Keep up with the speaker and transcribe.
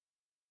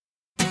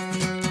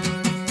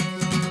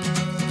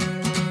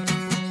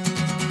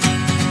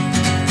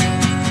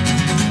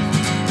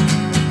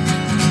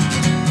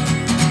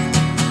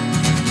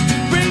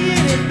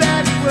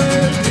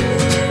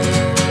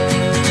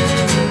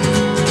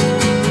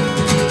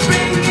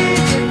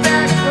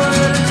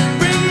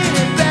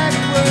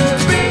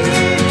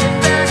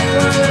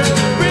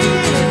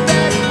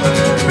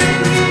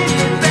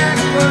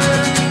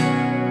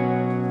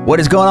What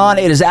is going on?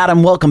 It is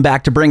Adam. Welcome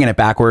back to Bringing It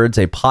Backwards,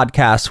 a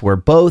podcast where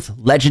both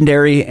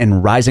legendary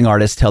and rising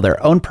artists tell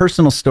their own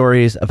personal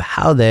stories of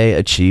how they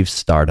achieve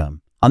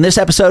stardom. On this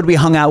episode, we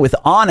hung out with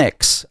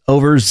Onicks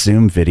over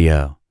Zoom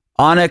video.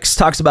 Onicks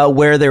talks about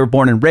where they were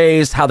born and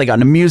raised, how they got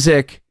into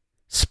music,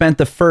 spent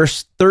the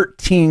first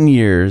 13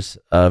 years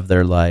of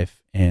their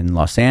life in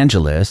Los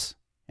Angeles.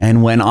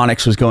 And when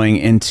Onicks was going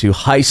into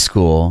high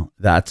school,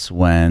 that's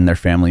when their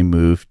family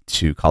moved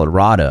to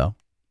Colorado.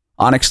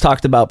 Onicks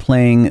talked about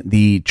playing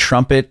the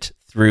trumpet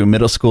through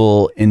middle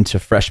school into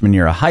freshman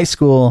year of high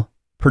school,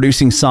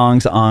 producing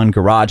songs on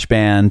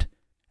GarageBand.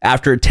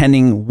 After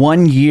attending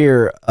 1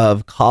 year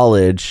of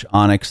college,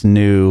 Onicks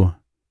knew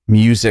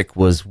music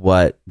was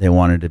what they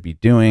wanted to be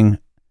doing.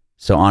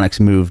 So Onicks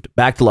moved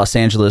back to Los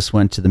Angeles,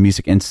 went to the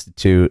Music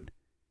Institute,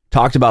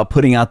 talked about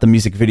putting out the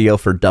music video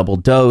for Double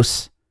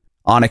Dose.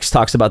 Onicks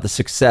talks about the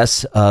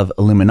success of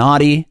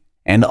Illuminati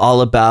and all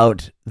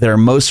about their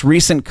most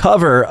recent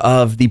cover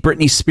of the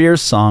Britney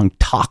Spears song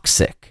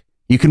Toxic.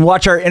 You can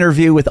watch our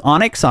interview with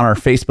Onicks on our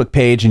Facebook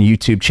page and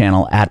YouTube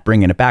channel at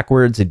Bringing It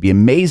Backwards. It'd be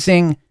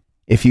amazing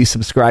if you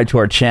subscribe to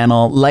our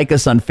channel, like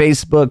us on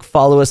Facebook,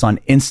 follow us on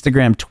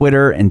Instagram,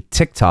 Twitter, and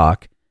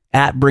TikTok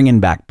at Bringing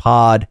Back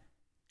Pod.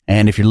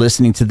 And if you're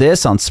listening to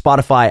this on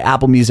Spotify,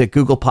 Apple Music,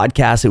 Google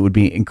Podcasts, it would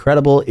be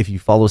incredible if you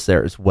follow us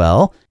there as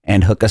well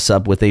and hook us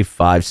up with a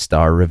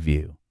 5-star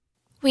review.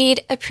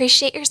 We'd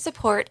appreciate your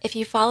support if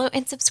you follow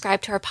and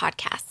subscribe to our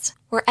podcast,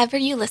 wherever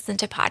you listen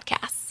to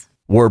podcasts.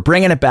 We're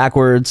Bringing It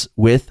Backwards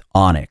with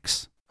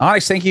Onicks.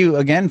 Onicks, thank you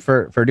again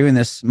for doing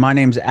this. My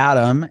name's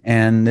Adam,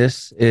 and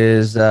this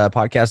is a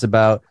podcast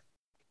about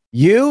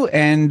you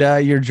and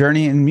your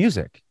journey in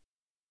music.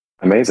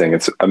 Amazing.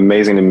 It's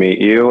amazing to meet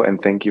you, and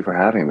thank you for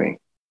having me.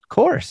 Of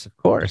course.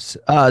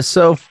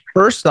 So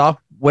first off,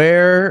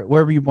 where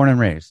were you born and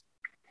raised?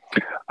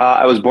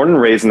 I was born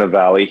and raised in the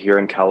Valley here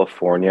in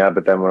California,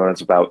 but then when I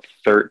was about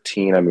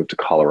 13, I moved to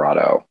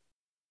Colorado.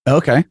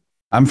 Okay.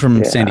 I'm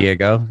from San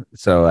Diego,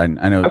 so I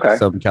know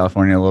Southern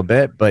California a little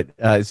bit, but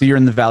so you're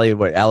in the Valley of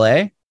what,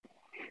 LA?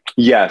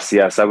 Yes.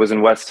 I was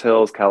in West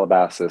Hills,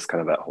 Calabasas, kind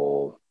of that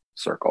whole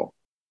circle.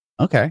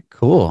 Okay,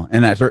 cool.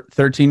 And at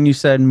 13, you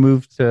said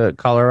moved to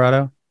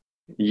Colorado?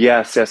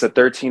 Yes. At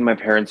 13, my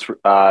parents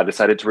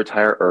decided to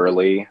retire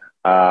early,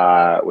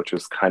 which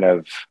was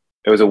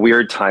it was a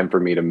weird time for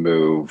me to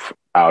move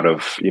out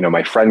of,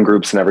 my friend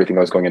groups and everything.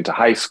 I was going into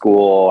high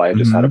school. I had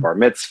just had a bar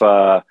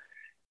mitzvah.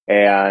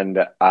 And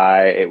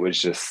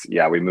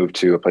we moved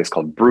to a place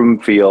called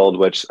Broomfield,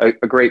 which a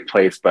great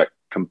place, but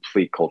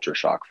complete culture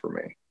shock for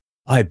me.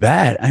 I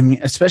bet. I mean,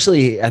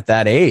 especially at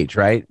that age,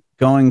 right?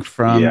 Going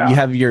from, you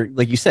have your,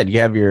 like you said, you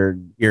have your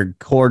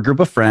core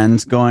group of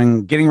friends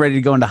getting ready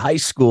to go into high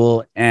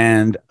school.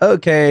 And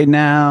okay,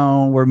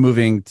 now we're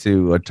moving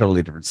to a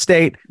totally different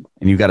state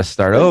and you've got to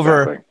start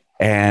over.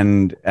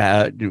 And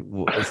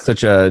it's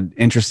such an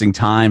interesting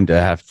time to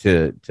have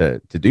to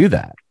do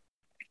that.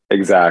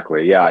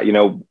 Exactly. Yeah.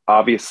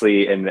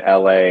 Obviously in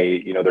LA,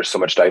 there's so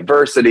much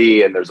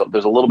diversity and there's a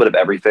little bit of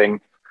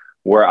everything.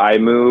 Where I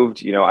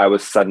moved, I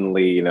was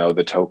suddenly,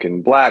 the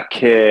token Black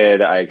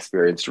kid. I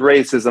experienced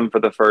racism for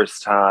the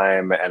first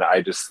time. And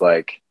I just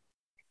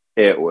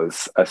it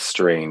was a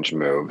strange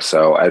move.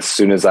 So as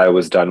soon as I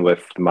was done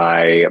with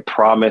my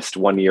promised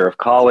 1 year of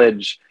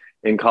college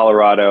in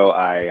Colorado,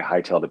 I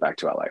hightailed it back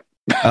to LA.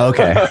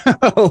 Okay.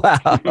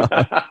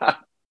 Wow.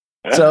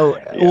 So,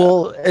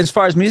 well, as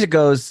far as music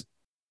goes,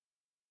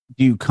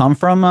 do you come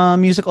from a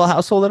musical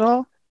household at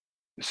all?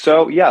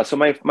 So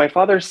my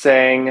father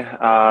sang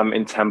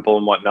in temple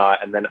and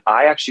whatnot, and then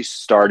I actually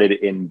started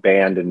in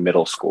band in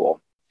middle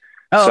school.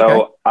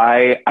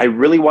 I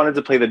really wanted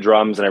to play the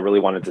drums and I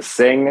really wanted to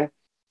sing,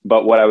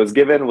 but what I was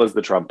given was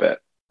the trumpet.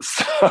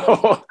 So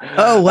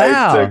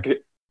wow.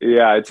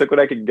 I took what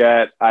I could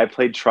get. I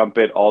played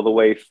trumpet all the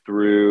way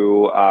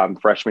through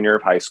freshman year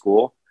of high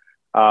school.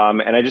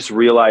 And I just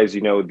realized,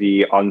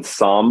 the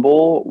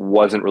ensemble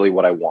wasn't really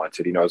what I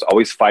wanted. I was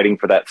always fighting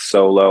for that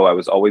solo. I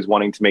was always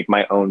wanting to make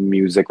my own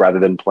music rather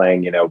than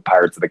playing,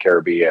 Pirates of the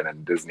Caribbean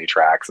and Disney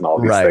tracks and all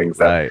these things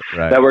that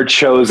were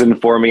chosen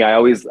for me. I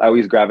always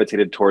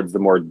gravitated towards the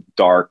more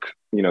dark,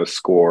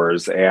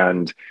 scores.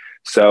 And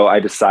so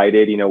I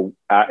decided,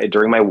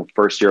 during my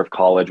first year of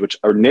college, which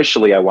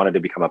initially I wanted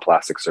to become a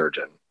plastic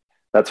surgeon.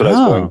 That's what I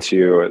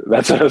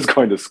was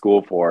going to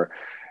school for.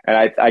 And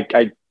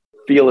I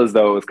feel as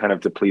though it was kind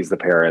of to please the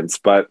parents,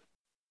 but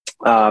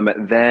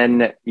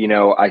then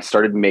I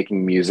started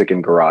making music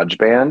in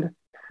GarageBand,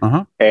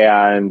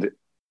 and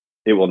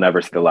it will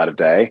never see the light of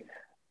day.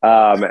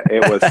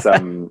 It was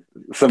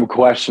some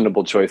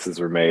questionable choices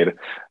were made,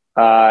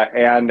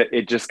 and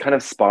it just kind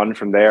of spawned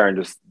from there and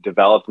just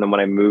developed. And then when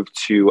I moved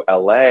to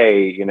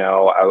LA,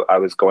 I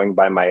was going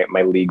by my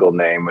legal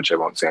name, which I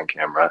won't say on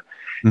camera.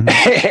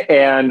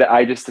 And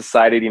I just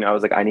decided, I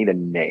was like, I need a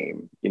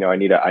name, I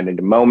need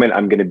a moment.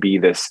 I'm going to be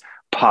this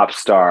pop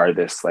star,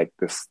 this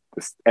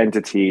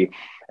entity.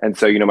 And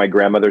so, my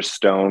grandmother's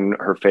stone,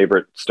 her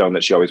favorite stone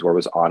that she always wore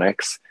was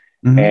Onicks.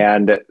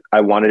 And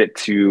I wanted it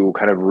to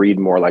kind of read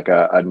more like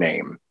a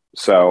name.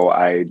 So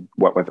I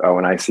went with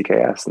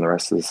Onicks, and the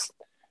rest is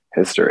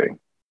history.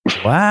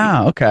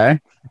 Wow. Okay.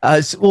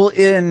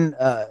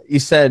 You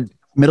said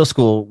middle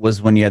school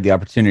was when you had the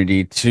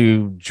opportunity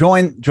to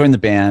join the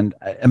band.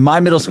 In my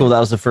middle school, that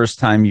was the first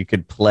time you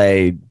could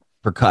play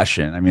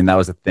percussion. I mean, that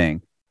was a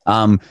thing.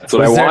 That's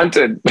what I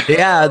wanted.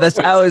 Yeah, that's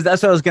what I was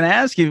going to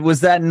ask you.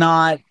 Was that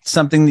not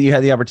something that you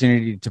had the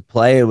opportunity to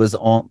play? It was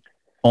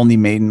only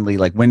mainly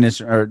like wind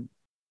instrument, or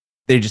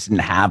they just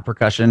didn't have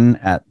percussion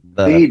at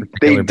they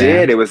did.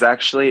 band? It was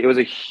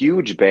a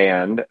huge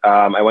band.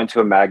 I went to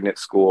a magnet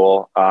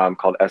school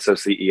called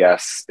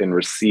SOCES in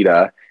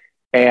Reseda,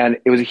 and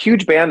it was a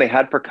huge band. They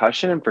had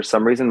percussion, and for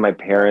some reason, my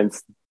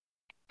parents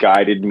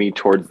guided me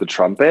towards the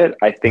trumpet.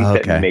 I think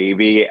that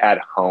maybe at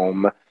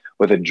home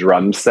with a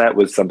drum set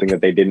was something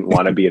that they didn't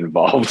want to be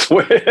involved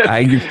with.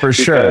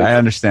 Sure. I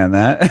understand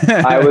that.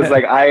 I was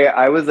like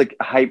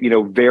hype,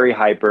 very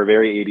hyper,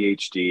 very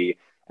ADHD.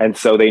 And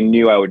so they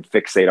knew I would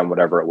fixate on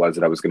whatever it was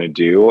that I was going to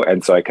do.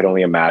 And so I could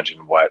only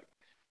imagine what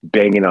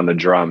banging on the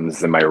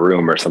drums in my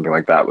room or something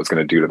like that was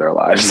going to do to their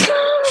lives.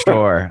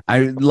 Sure.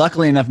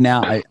 Luckily enough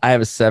now I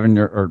have a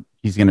 7-year, or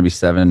he's going to be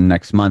 7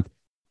 next month.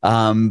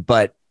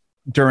 But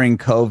during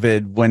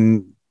COVID,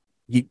 when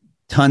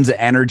tons of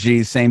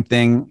energy, same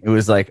thing. It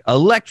was like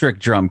electric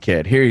drum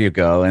kit. Here you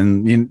go.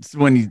 And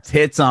when he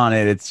hits on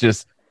it,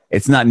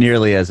 it's not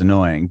nearly as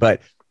annoying,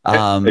 but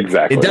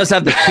exactly. It does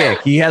have the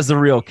kick. He has the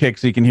real kick,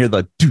 so you can hear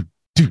the doo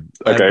doo.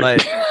 Okay.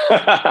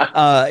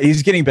 But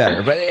he's getting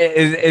better. But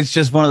it's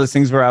just one of those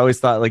things where I always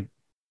thought, like,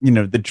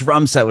 the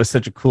drum set was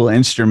such a cool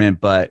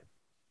instrument, but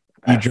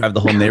you drive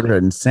the whole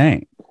neighborhood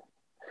insane.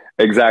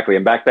 Exactly.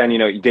 And back then,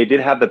 they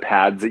did have the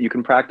pads that you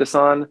can practice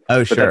on.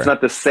 Oh, sure. But that's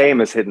not the same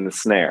as hitting the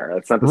snare.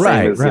 That's not the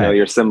same as,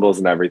 your cymbals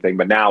and everything.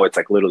 But now it's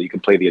like literally you can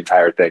play the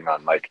entire thing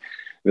on like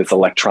this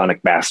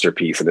electronic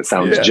masterpiece, and it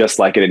sounds just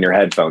like it in your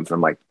headphones. And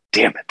I'm like,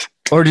 damn it.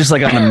 Or just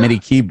like on a MIDI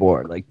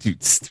keyboard. Like,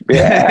 dude.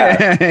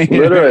 Yeah,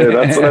 literally.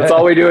 That's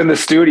all we do in the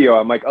studio.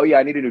 I'm like, oh yeah,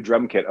 I need a new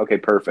drum kit. Okay,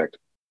 perfect.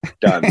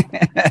 Done.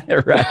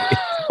 Right.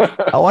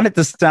 I want it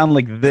to sound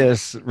like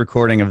this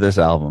recording of this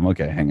album.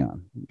 Okay, hang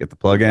on. Get the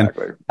plug in.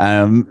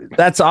 Exactly.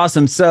 That's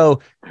awesome.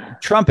 So,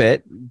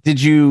 trumpet,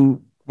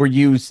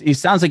 it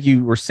sounds like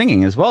you were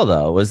singing as well,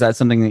 though. Was that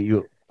something that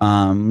you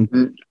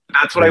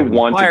that's what I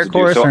wanted to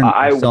do. So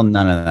I still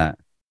none of that.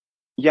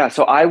 Yeah,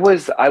 so I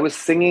was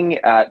singing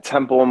at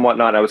temple and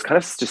whatnot. I was kind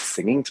of just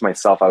singing to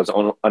myself. I was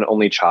an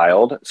only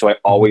child, so I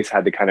always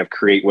had to kind of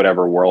create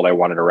whatever world I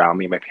wanted around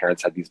me. My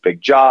parents had these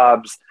big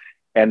jobs,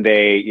 and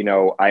they,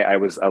 I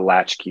was a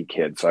latchkey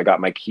kid. So I got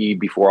my key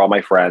before all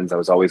my friends. I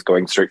was always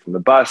going straight from the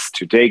bus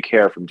to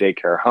daycare, from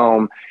daycare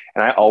home.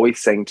 And I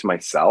always sang to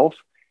myself.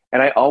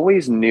 And I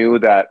always knew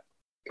that,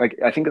 like,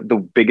 I think the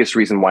biggest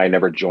reason why I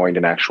never joined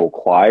an actual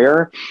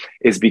choir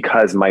is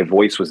because my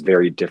voice was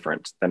very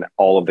different than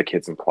all of the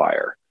kids in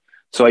choir.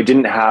 So I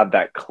didn't have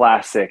that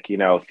classic,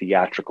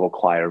 theatrical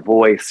choir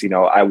voice.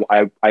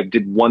 I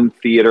did one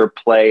theater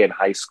play in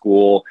high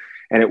school,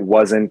 and it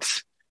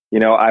wasn't,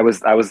 I was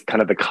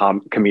kind of the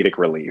comedic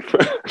relief.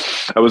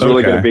 I was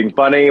really good at being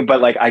funny,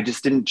 but like, I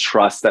just didn't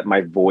trust that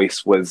my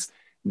voice was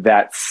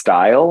that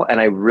style. And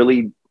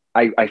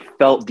I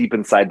felt deep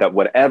inside that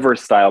whatever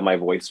style my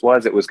voice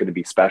was, it was going to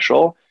be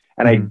special.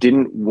 And I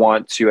didn't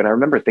want to, and I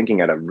remember thinking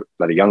at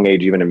a young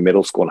age, even in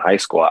middle school and high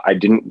school, I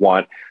didn't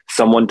want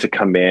someone to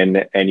come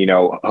in and,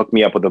 hook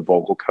me up with a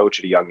vocal coach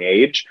at a young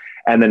age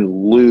and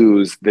then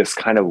lose this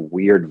kind of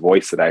weird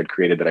voice that I had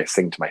created that I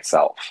sing to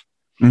myself.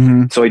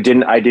 Mm-hmm. So I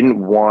didn't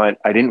want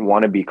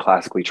to be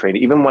classically trained.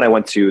 Even when I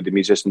went to the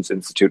Musicians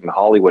Institute in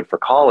Hollywood for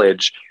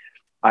college,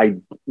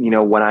 when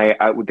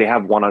they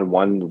have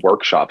one-on-one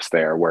workshops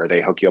there where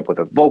they hook you up with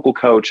a vocal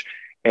coach,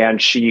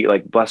 and she,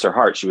 like, bless her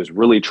heart, she was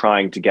really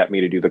trying to get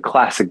me to do the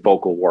classic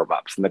vocal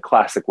warm-ups and the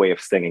classic way of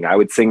singing. I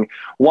would sing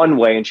one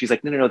way, and she's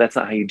like, no, that's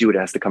not how you do it. It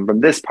has to come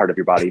from this part of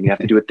your body, and you have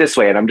to do it this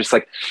way. And I'm just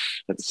like,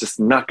 that's just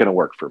not going to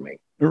work for me.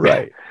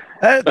 Right.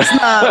 That's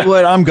not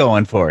what I'm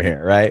going for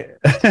here, right?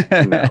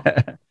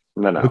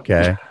 No.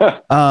 Okay.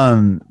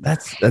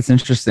 That's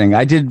interesting.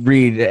 I did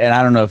read, and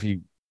I don't know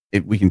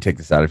if we can take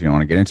this out if you don't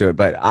want to get into it,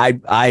 but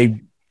I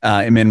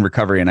am in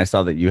recovery, and I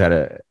saw that you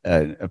had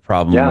a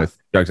problem with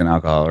drugs and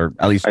alcohol, or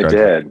at least drugs, I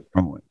did.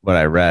 From what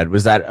I read.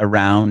 Was that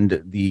around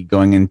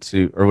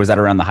was that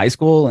around the high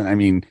school? And I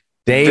mean,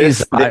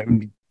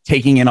 I'm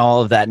taking in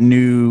all of that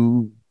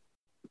new,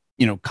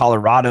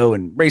 Colorado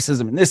and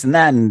racism and this and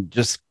that, and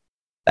just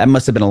that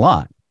must have been a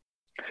lot.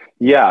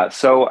 Yeah.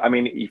 So, I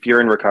mean, if you're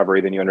in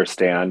recovery, then you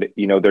understand,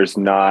 there's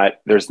not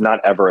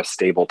ever a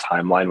stable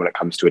timeline when it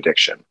comes to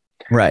addiction.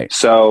 Right.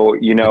 So,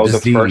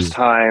 the first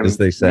time, as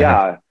they say.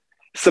 Yeah.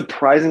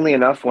 Surprisingly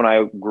enough, when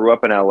I grew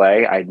up in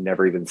LA, I'd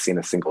never even seen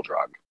a single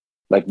drug,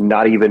 like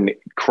not even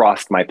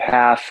crossed my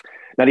path.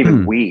 not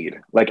even weed.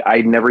 Like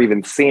I'd never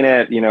even seen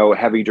it,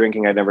 heavy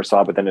drinking I never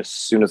saw. But then as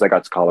soon as I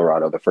got to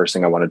Colorado, the first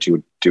thing I wanted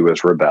to do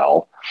was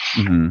rebel.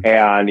 Mm-hmm.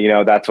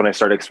 And, that's when I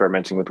started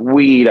experimenting with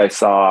weed. I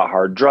saw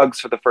hard drugs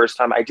for the first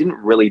time. I didn't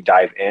really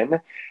dive in.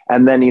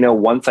 And then,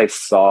 once I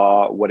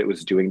saw what it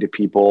was doing to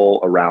people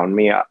around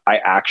me, I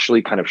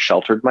actually kind of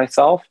sheltered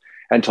myself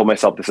and told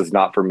myself, this is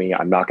not for me.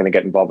 I'm not going to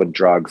get involved with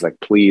drugs. Like,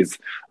 please,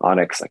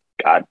 Onicks, like,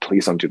 God,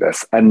 please don't do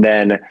this. And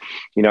then,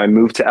 I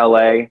moved to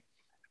LA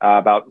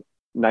about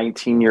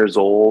 19 years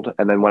old.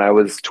 And then when I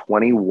was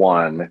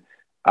 21,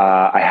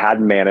 I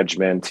had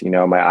management,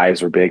 my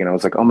eyes were big and I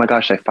was like, oh my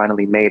gosh, I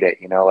finally made it.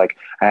 Like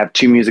I have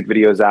 2 music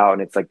videos out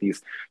and it's like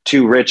these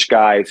 2 rich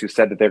guys who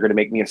said that they're going to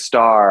make me a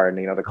star. And,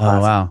 the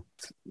classic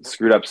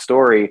screwed up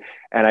story.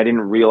 And I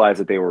didn't realize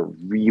that they were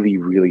really,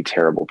 really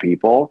terrible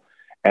people.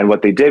 And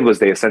what they did was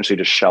they essentially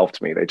just shelved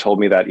me. They told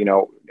me that,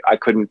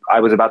 I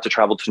was about to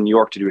travel to New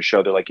York to do a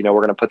show. They're like, we're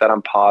going to put that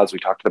on pause. We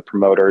talked to the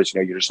promoters,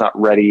 you're just not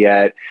ready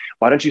yet.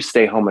 Why don't you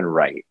stay home and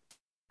write?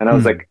 And I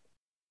was like,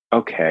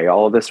 okay,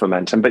 all of this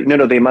momentum, but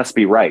no, they must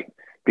be right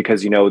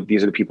because,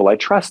 these are the people I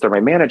trust. They're my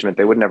management.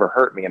 They would never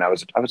hurt me. And I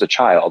was a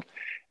child.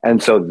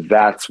 And so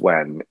that's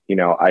when,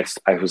 I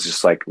was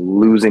just like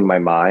losing my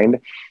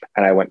mind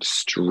and I went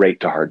straight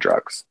to hard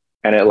drugs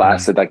and it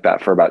lasted like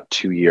that for about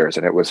 2 years.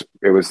 And it was,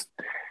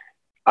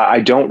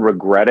 I don't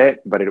regret it,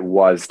 but it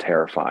was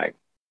terrifying,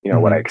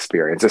 what I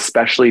experienced,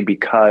 especially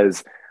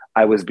because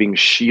I was being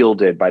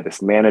shielded by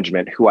this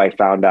management who I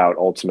found out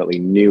ultimately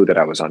knew that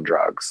I was on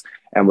drugs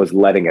and was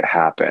letting it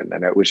happen.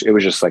 And it was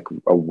just like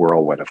a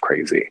whirlwind of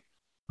crazy.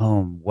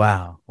 Oh,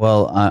 wow.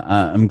 Well,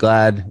 I'm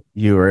glad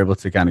you were able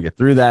to kind of get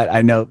through that.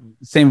 I know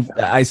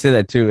I say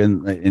that too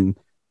in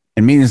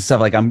meetings and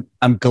stuff. Like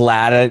I'm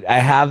glad I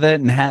have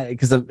it and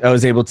because I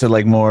was able to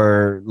like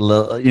more,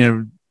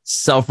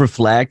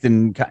 self-reflect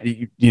and,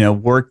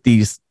 work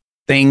these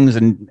things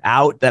and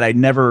out that I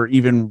never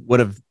even would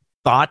have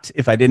thought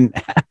if I didn't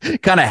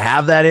kind of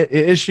have that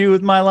issue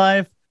with my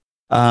life.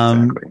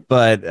 Exactly.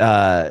 But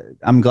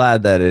I'm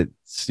glad that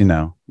it's,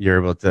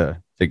 you're able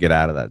to get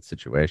out of that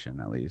situation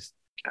at least.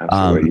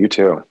 Absolutely. You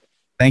too.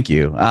 Thank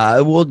you.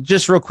 Well,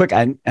 just real quick,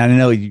 I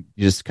know you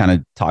just kind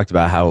of talked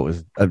about how it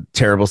was a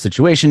terrible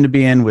situation to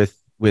be in with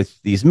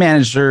these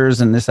managers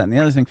and this, that, and the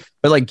other thing.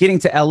 But like getting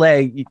to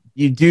LA,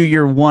 you do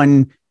your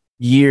 1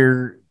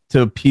 year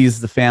to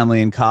appease the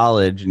family in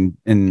college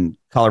in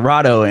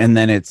Colorado, and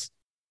then it's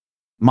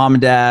mom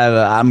and dad,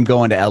 I'm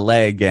going to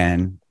LA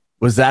again.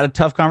 Was that a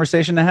tough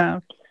conversation to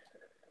have?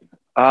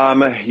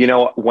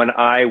 When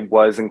I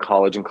was in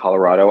college in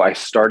Colorado, I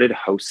started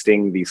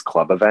hosting these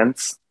club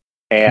events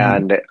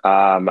and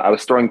I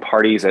was throwing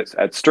parties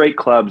at straight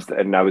clubs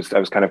and I was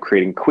kind of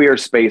creating queer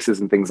spaces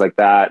and things like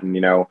that. And,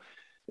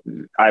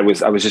 I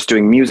was just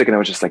doing music and I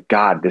was just like,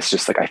 God, this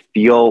just like, I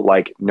feel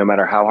like no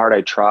matter how hard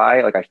I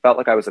try, like I felt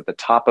like I was at the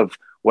top of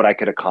what I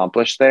could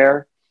accomplish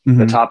there.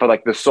 The top of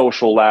like the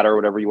social ladder,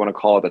 whatever you want to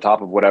call it, the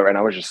top of whatever. And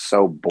I was just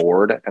so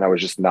bored and I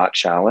was just not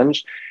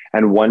challenged.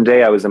 And one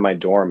day I was in my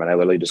dorm and I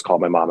literally just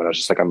called my mom and I was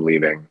just like, I'm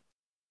leaving.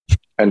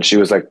 And she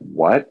was like,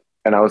 what?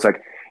 And I was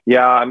like,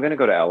 yeah, I'm going to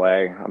go to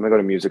LA. I'm going to go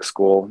to music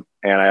school.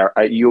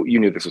 And you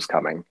knew this was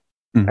coming.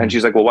 And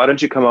she's like, well, why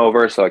don't you come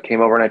over? So I came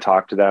over and I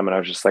talked to them and I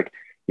was just like,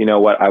 you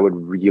know what? I would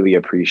really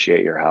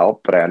appreciate your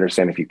help, but I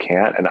understand if you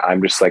can't. And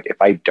I'm just like, if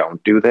I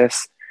don't do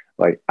this,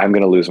 like, I'm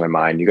going to lose my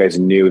mind. You guys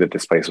knew that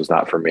this place was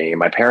not for me.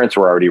 My parents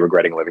were already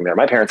regretting living there.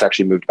 My parents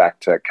actually moved back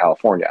to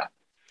California.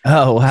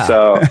 Oh, wow.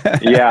 So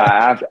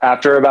yeah,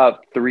 after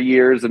about 3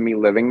 years of me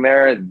living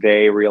there,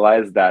 they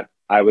realized that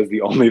I was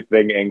the only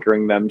thing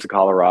anchoring them to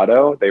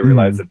Colorado. They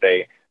realized that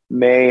they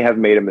may have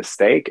made a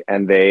mistake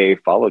and they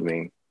followed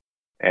me.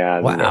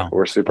 And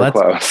we're super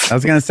close. I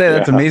was going to say,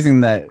 that's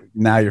amazing that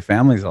now your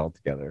family's all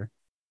together.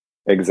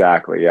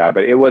 Exactly. Yeah.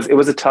 But it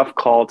was a tough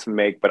call to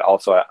make, but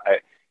also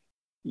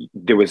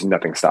there was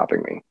nothing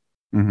stopping me.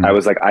 I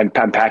was like, I'm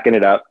packing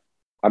it up.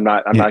 I'm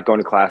not going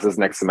to classes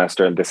next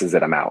semester and this is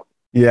it. I'm out.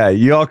 Yeah.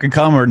 You all can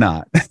come or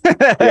not.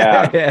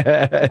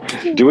 Yeah.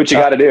 Do what you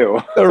got to do.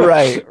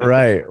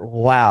 Right.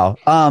 Wow.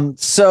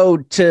 So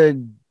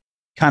to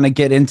kind of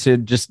get into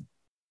just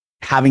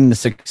having the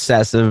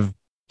success of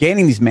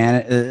gaining these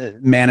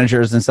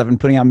managers and stuff and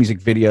putting out music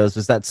videos,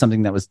 was that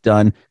something that was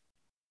done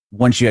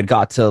once you had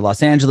got to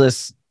Los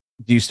Angeles?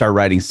 Do you start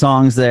writing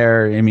songs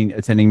there? I mean,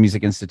 attending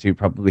Music Institute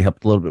probably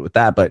helped a little bit with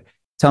that, but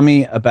tell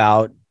me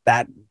about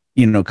that,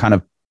 kind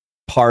of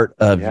part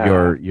of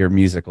your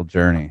musical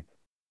journey.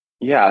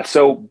 Yeah.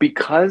 So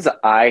because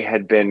I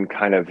had been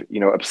kind of,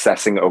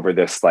 obsessing over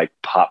this like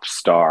pop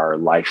star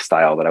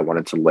lifestyle that I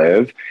wanted to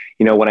live,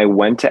 when I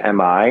went to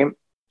MI,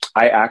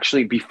 I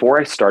actually,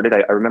 before I started,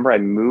 I remember I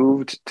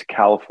moved to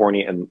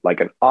California in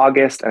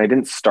August and I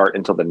didn't start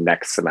until the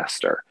next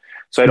semester.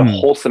 So I had a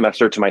whole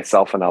semester to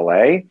myself in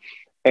LA.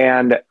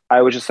 And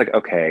I was just like,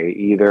 okay,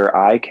 either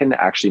I can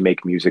actually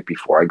make music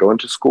before I go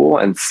into school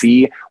and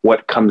see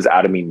what comes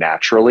out of me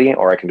naturally,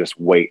 or I can just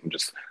wait and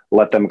just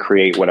let them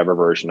create whatever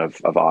version of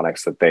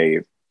Onicks that they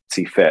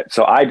see fit.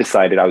 So I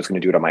decided I was going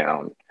to do it on my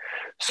own.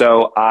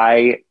 So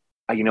I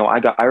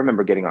I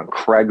remember getting on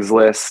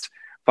Craigslist,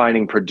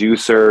 finding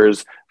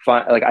producers,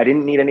 like I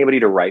didn't need anybody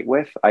to write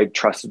with. I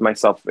trusted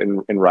myself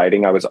in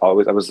writing. I was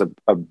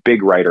a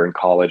big writer in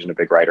college and a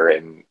big writer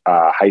in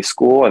high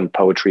school, and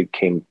poetry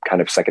came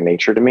kind of second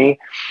nature to me.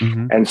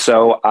 Mm-hmm. And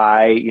so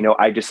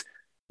I just,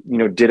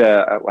 did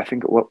I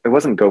think it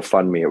wasn't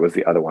GoFundMe. It was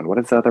the other one. What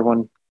is the other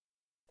one?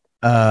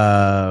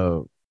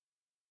 I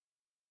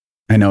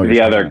know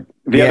the other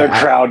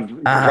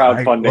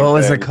crowdfunding. What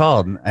was it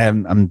called?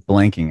 I'm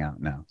blanking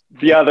out now.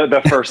 Yeah,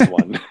 the first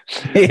one.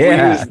 We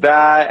used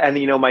that,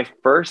 and my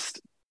first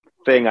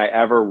thing I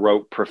ever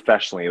wrote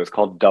professionally, it was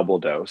called Double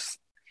Dose.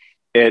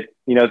 It,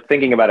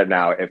 thinking about it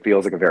now, it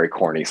feels like a very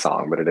corny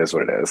song, but it is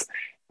what it is.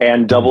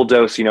 And Double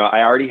Dose,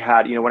 I already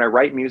had, when I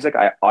write music,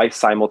 I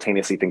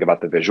simultaneously think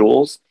about the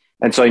visuals,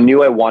 and so I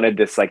knew I wanted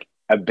this like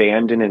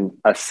abandoned and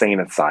insane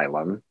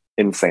asylum,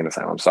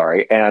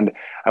 sorry. And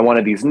I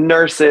wanted these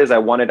nurses.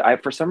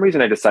 For some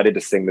reason, I decided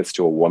to sing this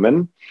to a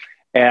woman.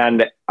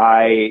 And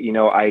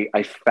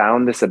I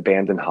found this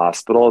abandoned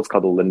hospital. It's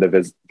called the Linda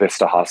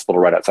Vista Hospital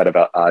right outside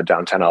of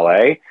downtown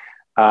LA.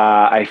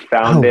 I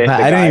found it.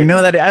 I didn't even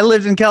know that. I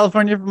lived in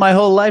California for my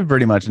whole life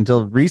pretty much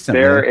until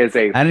recently. There is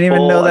I didn't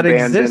even know that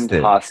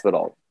existed.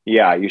 Hospital.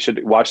 Yeah, you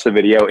should watch the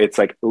video. It's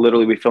like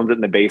literally we filmed it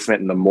in the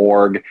basement, in the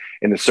morgue,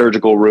 in the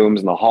surgical rooms,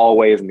 in the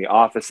hallways, in the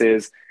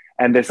offices.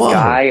 And this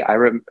guy, I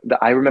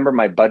remember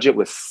my budget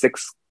was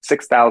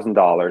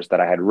 $6,000 that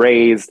I had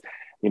raised,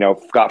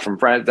 got from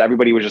friends.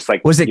 Everybody was just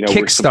like, was it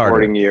Kickstarter?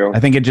 Supporting you. I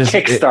think it just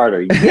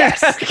Kickstarter.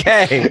 Yes.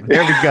 Okay.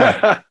 There we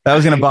go. That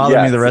was going to bother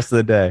me the rest of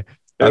the day.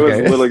 It was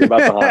literally about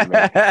to haunt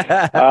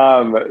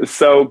me.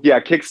 So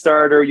yeah,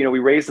 Kickstarter, we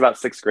raised about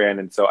 $6,000.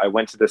 And so I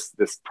went to this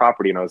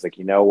property and I was like,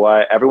 you know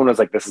what? Everyone was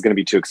like, this is going to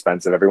be too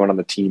expensive. Everyone on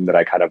the team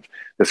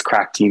this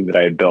crack team that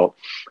I had built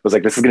was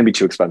like, this is going to be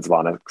too expensive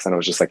on Onicks. And I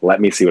was just like, let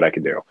me see what I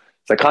can do.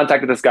 So I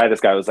contacted this guy. This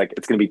guy was like,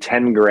 it's going to be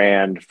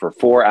 $10,000 for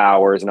 4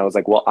 hours. And I was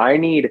like, well, I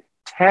need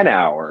 10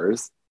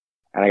 hours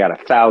and I got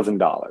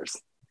 $1,000.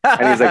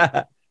 And he's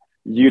like,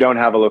 you don't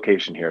have a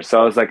location here. So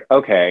I was like,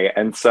 okay.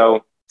 And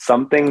so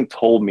something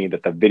told me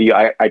that the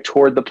video, I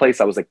toured the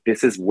place. I was like,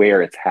 this is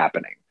where it's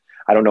happening.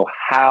 I don't know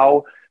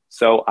how.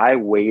 So I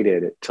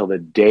waited till the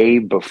day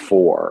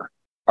before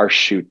our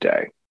shoot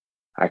day.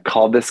 I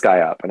called this guy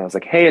up and I was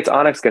like, hey, it's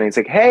Onicks. And he's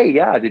like, hey,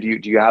 yeah, do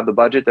you have the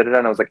budget? And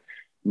I was like,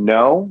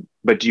 no,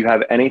 but do you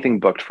have anything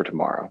booked for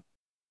tomorrow?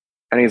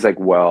 And he's like,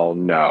 well,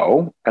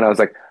 no. And I was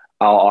like,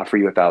 I'll offer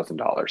you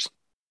 $1,000.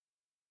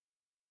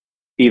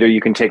 Either you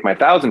can take my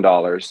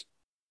 $1,000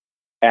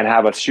 and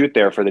have us shoot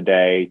there for the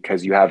day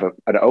because you have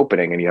an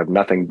opening and you have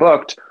nothing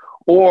booked,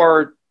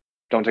 or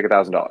don't take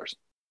 $1,000.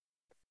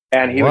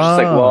 And he was just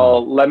like,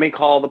 well, let me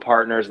call the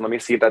partners and let me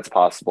see if that's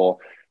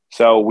possible.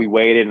 So we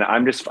waited, and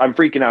I'm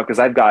freaking out because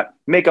I've got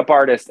makeup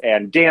artists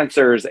and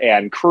dancers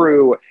and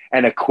crew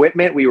and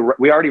equipment. We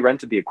already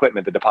rented the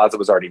equipment. The deposit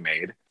was already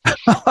made.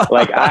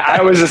 Like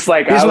I was just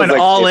like, you just went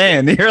all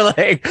in. You're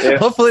like,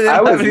 hopefully they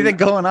don't have anything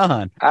going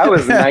on. I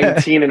was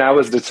 19 and I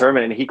was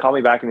determined. And he called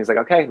me back and he's like,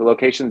 okay, the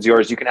location's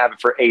yours. You can have it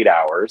for 8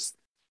 hours,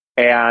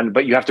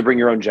 but you have to bring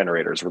your own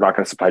generators. We're not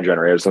going to supply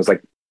generators. So I was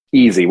like,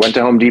 easy. Went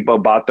to Home Depot,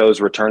 bought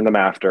those, returned them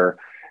after.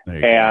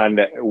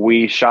 And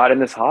we shot in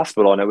this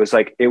hospital, and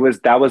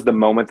that was the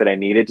moment that I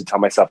needed to tell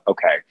myself,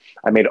 okay,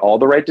 I made all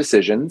the right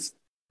decisions.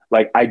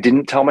 Like, I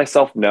didn't tell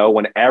myself no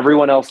when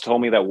everyone else told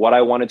me that what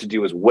I wanted to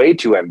do was way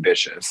too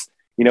ambitious.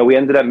 We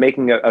ended up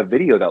making a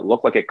video that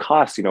looked like it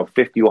cost,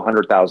 $50,000 to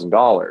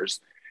 $100,000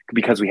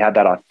 because we had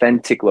that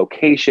authentic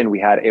location.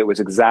 It was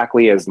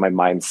exactly as my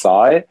mind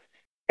saw it.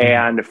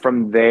 And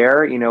from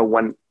there,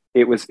 when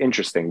it was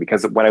interesting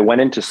because when I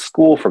went into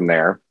school from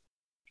there,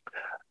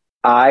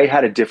 I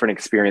had a different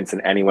experience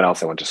than anyone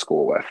else I went to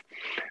school with.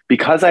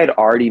 Because I had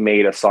already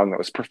made a song that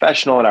was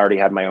professional and I already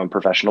had my own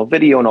professional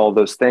video and all of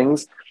those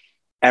things,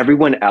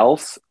 everyone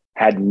else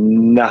had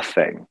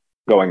nothing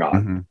going on.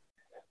 Mm-hmm.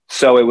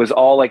 So it was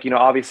all like,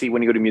 obviously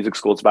when you go to music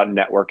school, it's about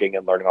networking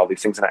and learning all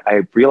these things. And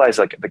I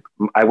realized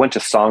I went to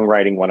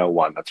Songwriting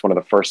 101. That's one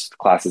of the first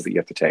classes that you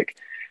have to take.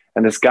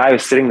 And this guy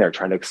was sitting there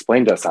trying to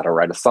explain to us how to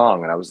write a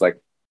song. And I was like,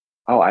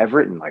 oh, I've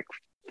written like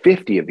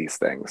 50 of these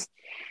things.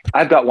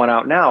 I've got one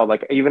out now.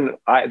 Like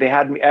they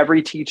had me,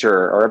 every teacher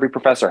or every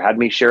professor had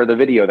me share the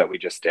video that we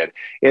just did.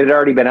 It had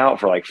already been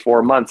out for like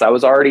 4 months.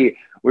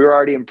 We were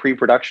already in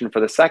pre-production for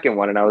the second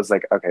one. And I was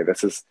like, okay,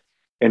 this is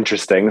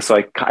interesting.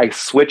 So I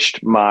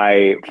switched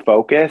my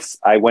focus.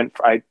 I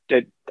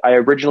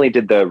originally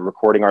did the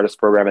recording artist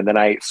program, and then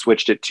I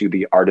switched it to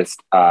the artist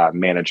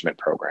management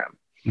program.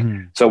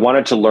 So I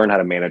wanted to learn how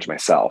to manage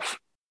myself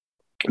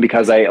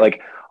because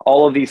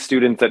all of these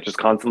students that just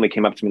constantly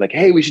came up to me like,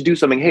 hey, we should do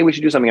something. Hey, we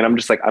should do something. And I'm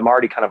just like, I'm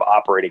already kind of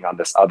operating on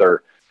this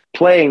other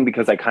playing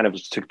because I kind of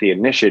just took the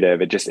initiative.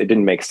 It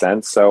didn't make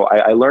sense. So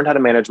I learned how to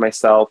manage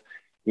myself.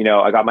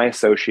 I got my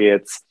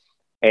associates,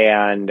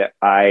 and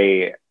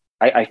I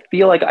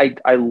feel like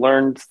I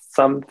learned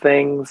some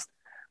things,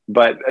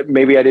 but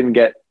maybe I didn't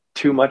get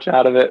too much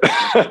out of it.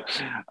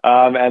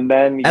 And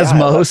then As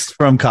most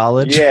from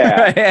college.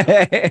 and then As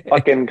most from college.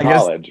 fucking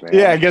college, man.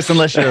 Yeah, I guess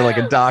unless you're like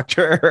a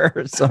doctor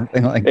or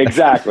something like that.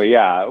 Exactly.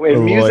 Yeah.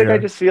 In music, lawyer. I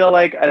just feel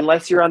like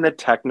unless you're on the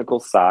technical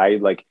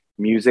side, like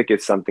music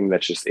is something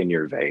that's just in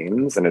your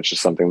veins and it's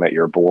just something that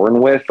you're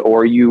born with,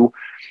 or you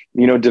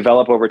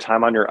develop over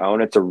time on your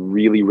own. It's a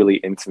really, really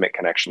intimate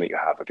connection that you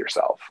have with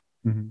yourself.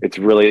 Mm-hmm. It's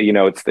really,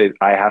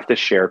 I have to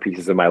share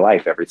pieces of my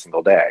life every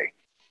single day.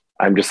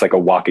 I'm just like a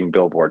walking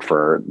billboard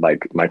for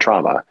like my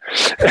trauma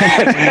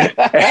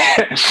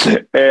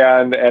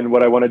and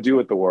what I want to do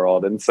with the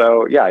world. And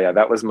so, yeah,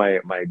 that was my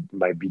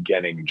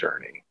beginning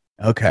journey.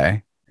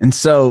 Okay. And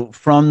so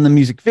from the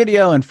music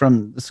video and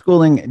from the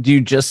schooling, do you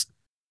just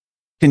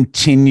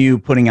continue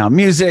putting out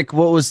music?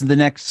 What was the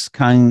next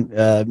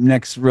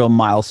next real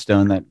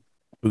milestone that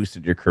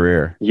boosted your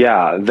career?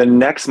 Yeah, the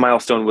next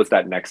milestone was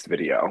that next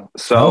video.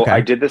 So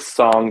I did this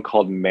song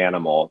called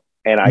Manimal,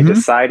 and I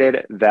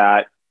decided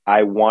that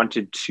I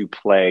wanted to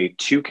play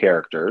two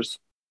characters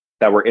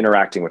that were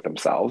interacting with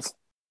themselves.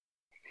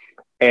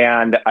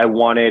 And I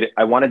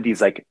wanted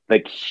these like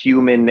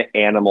human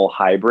animal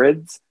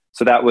hybrids.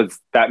 So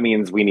that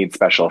means we need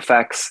special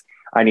effects.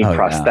 I need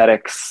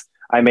prosthetics.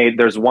 Yeah.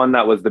 There's one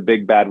that was the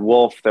big bad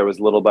wolf. There was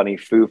Little Bunny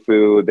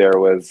Foo. There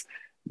was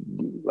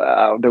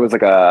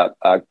like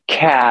a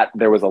cat.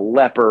 There was a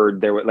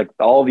leopard. There were like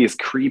all these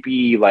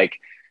creepy, like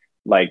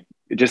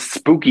just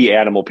spooky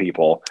animal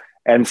people.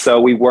 And so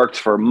we worked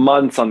for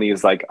months on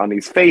these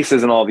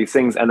faces and all these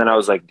things. And then I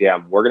was like,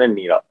 damn, we're going to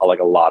need a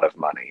lot of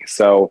money.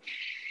 So,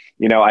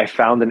 I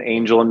found an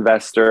angel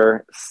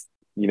investor,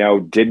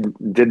 did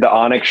the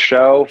Onicks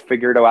show,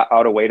 figured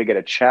out a way to get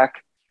a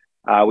check.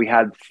 We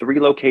had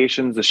 3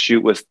 locations. The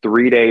shoot was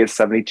 3 days,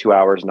 72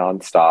 hours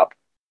nonstop.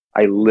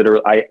 I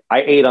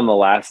ate on the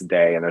last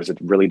day, and there's a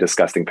really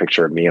disgusting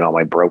picture of me and all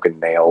my broken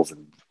nails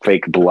and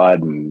fake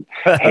blood and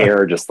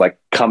hair just like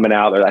coming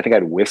out. I think I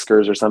had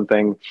whiskers or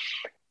something.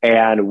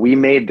 And we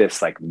made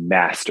this like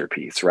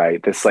masterpiece,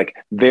 right? This like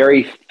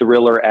very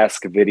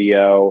thriller-esque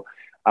video.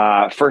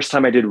 First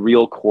time I did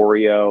real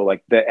choreo,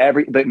 like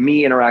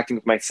me interacting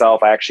with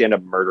myself. I actually end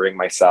up murdering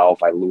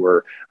myself. I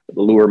lure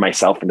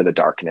myself into the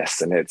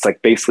darkness. And it's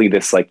like basically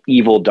this like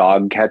evil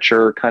dog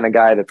catcher kind of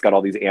guy that's got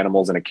all these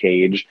animals in a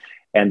cage,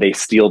 and they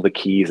steal the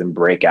keys and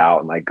break out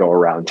and like go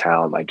around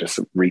town, like just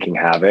wreaking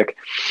havoc.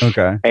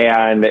 Okay.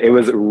 And it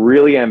was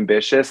really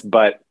ambitious,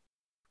 but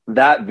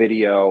that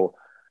video,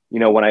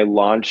 when I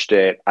launched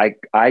it,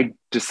 I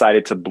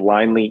decided to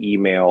blindly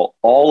email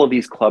all of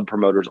these club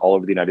promoters all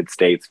over the United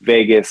States,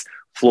 Vegas,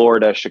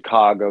 Florida,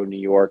 Chicago, New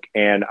York.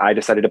 And I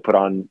decided to put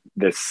on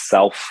this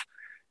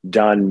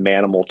self-done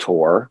Manimal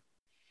tour.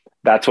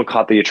 That's what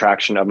caught the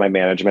attraction of my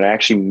management. I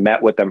actually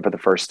met with them for the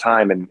first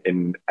time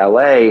in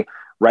LA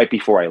right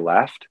before I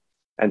left.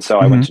 And so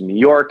I went to New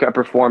York. I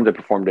performed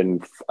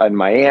in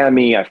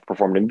Miami. I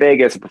performed in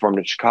Vegas. I performed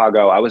in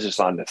Chicago. I was just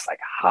on this like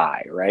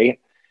high, right?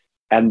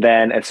 And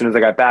then as soon as I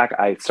got back,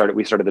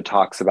 we started the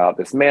talks about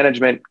this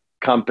management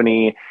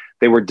company.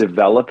 They were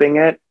developing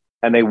it,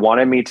 and they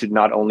wanted me to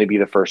not only be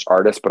the first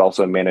artist, but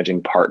also a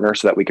managing partner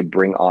so that we could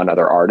bring on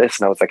other artists.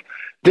 And I was like,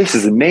 this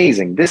is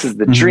amazing. This is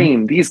the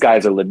dream. These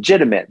guys are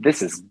legitimate.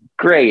 This is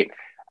great.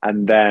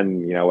 And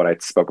then, what I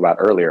spoke about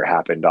earlier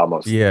happened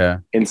almost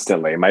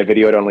instantly. My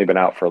video had only been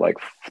out for like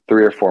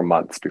 3 or 4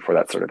 months before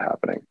that started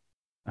happening.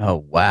 Oh,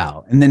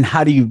 wow. And then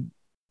how do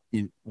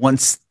you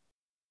once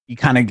you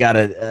kind of got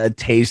a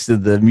taste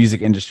of the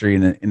music industry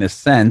in a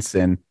sense,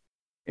 and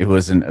it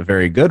wasn't a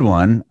very good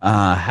one.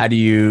 How do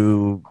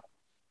you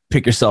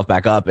pick yourself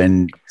back up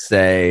and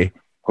say,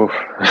 I'm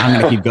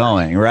going to keep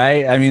going,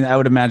 right? I mean, I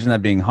would imagine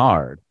that being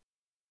hard.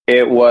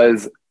 It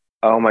was,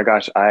 oh my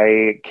gosh,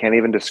 I can't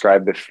even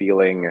describe the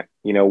feeling.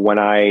 When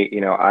I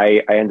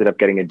ended up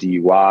getting a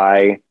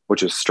DUI,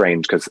 which was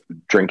strange because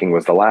drinking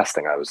was the last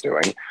thing I was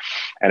doing.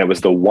 And it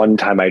was the one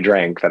time I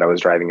drank that I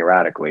was driving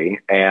erratically.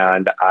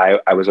 And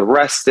I was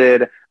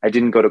arrested. I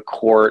didn't go to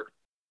court.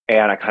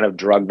 And I kind of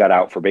drugged that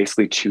out for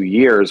basically 2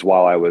 years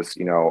while I was,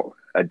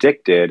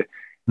 addicted.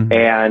 Mm-hmm.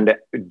 And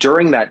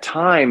during that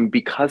time,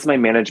 because my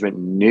management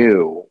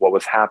knew what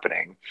was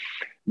happening,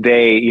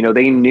 they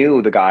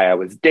knew the guy I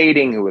was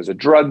dating who was a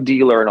drug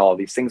dealer and all of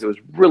these things. It was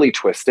really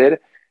twisted.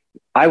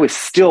 I was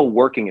still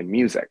working in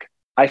music.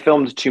 I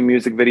filmed 2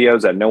 music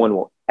videos that no one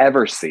will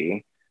ever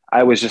see.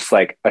 I was just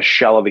like a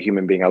shell of a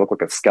human being. I looked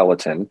like a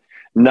skeleton.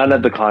 None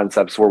of the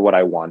concepts were what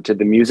I wanted.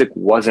 The music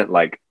wasn't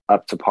like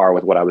up to par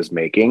with what I was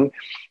making.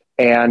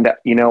 And,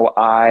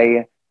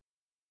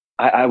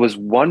 I was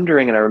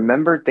wondering, and I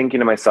remember thinking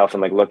to myself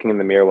and like looking in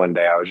the mirror one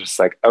day, I was just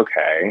like,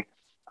 okay,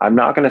 I'm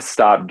not going to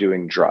stop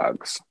doing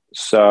drugs.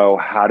 So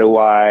how do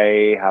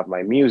I have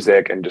my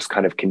music and just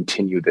kind of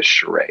continue this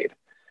charade?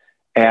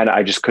 And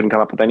I just couldn't come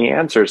up with any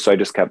answers. So I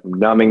just kept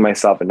numbing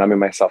myself and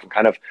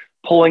kind of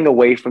pulling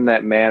away from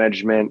that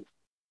management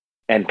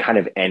and kind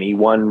of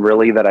anyone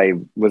really that I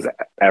was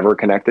ever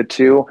connected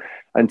to,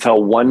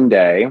 until one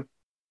day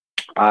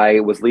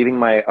I was leaving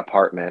my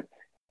apartment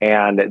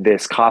and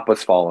this cop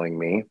was following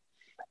me,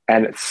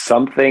 and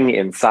something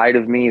inside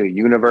of me, the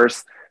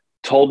universe,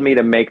 told me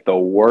to make the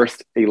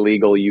worst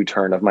illegal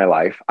U-turn of my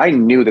life. I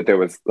knew that there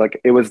was like,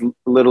 it was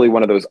literally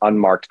one of those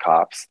unmarked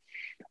cops.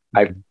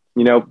 I,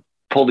 you know,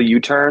 pulled a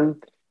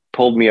U-turn,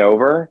 pulled me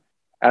over.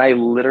 And I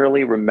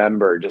literally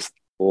remember just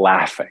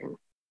laughing,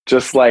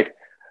 just like,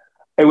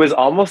 it was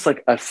almost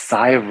like a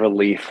sigh of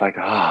relief. Like,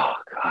 oh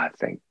God,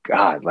 thank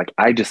God. Like,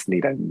 I just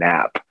need a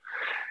nap.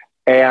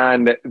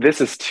 And this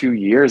is 2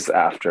 years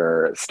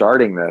after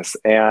starting this.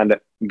 And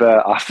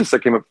the officer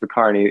came up to the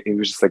car and he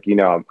was just like,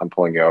 I'm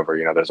pulling you over.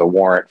 There's a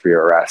warrant for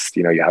your arrest.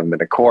 You haven't been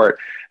to court.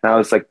 And I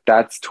was like,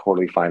 that's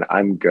totally fine.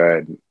 I'm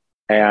good.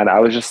 And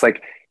I was just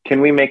like, can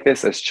we make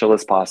this as chill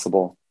as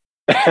possible?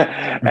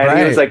 And Right.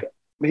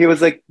 he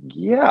was like,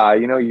 yeah,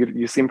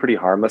 you seem pretty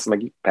harmless. I'm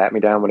like, you pat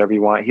me down, whatever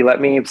you want. He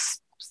let me,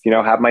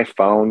 have my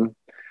phone.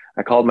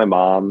 I called my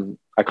mom.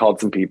 I called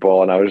some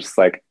people and I was just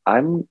like,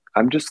 I'm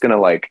just going to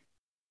like,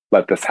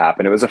 let this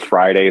happen. It was a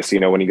Friday.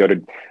 So, when you go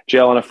to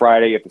jail on a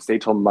Friday, you have to stay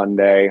till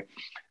Monday.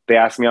 They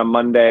asked me on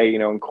Monday,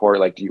 in court,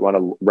 like, do you want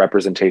a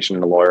representation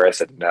and a lawyer? I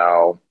said,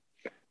 no.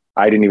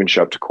 I didn't even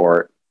show up to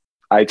court.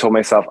 I told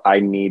myself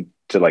I need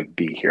to like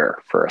be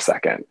here for a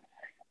second.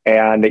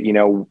 And,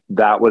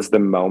 that was the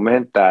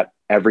moment that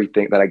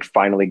everything that I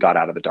finally got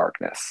out of the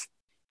darkness.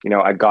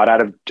 I got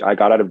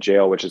out of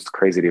jail, which is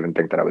crazy to even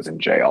think that I was in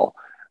jail.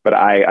 But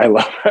I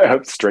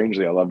love,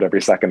 strangely, I loved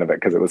every second of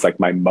it because it was like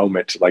my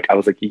moment. Like, I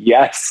was like,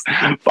 yes,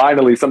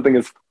 finally, something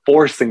is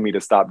forcing me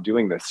to stop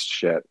doing this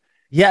shit.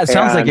 Yeah, it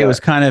sounds like it was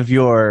kind of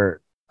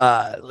your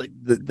like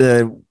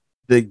the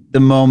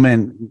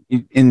moment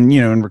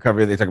in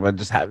recovery. They talk about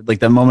just have like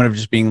the moment of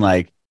just being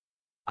like,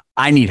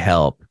 I need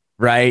help,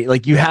 right?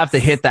 Like you have to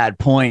hit that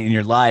point in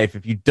your life.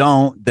 If you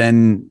don't,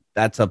 then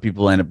that's how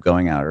people end up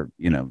going out, or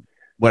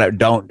whatever.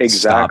 Don't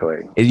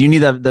exactly. Stop. You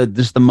need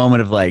just the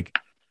moment of like,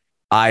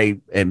 I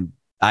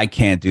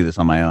can't do this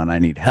on my own. I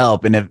need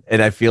help. And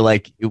I feel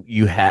like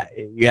you had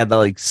that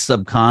like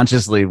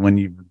subconsciously when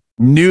you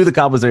knew the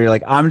cop was there, you're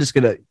like, I'm just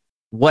gonna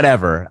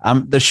whatever.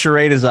 The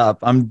charade is up.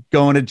 I'm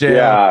going to jail.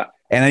 Yeah.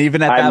 And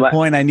even at that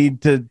point, I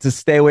need to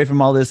stay away from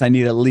all this. I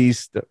need at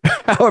least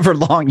however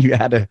long you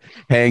had to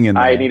hang in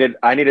there.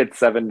 I needed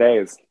 7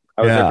 days.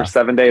 I was there for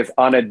 7 days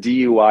on a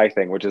DUI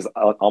thing, which is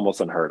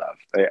almost unheard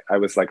of. I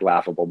was like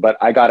laughable, but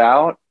I got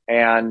out.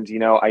 And,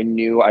 I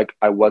knew I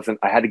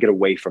had to get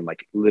away from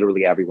like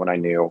literally everyone I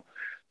knew.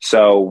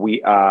 So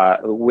we,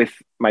 with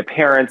my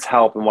parents'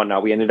 help and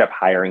whatnot, we ended up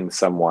hiring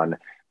someone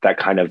that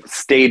kind of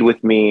stayed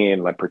with me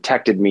and like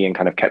protected me and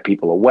kind of kept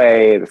people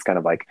away. This kind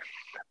of like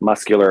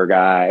muscular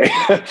guy.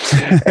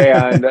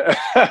 and,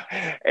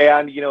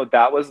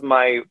 that was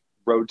my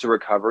road to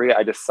recovery.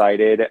 I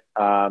decided,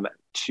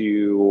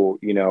 to,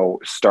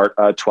 start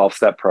a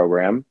 12-step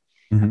program.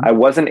 Mm-hmm. I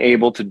wasn't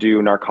able to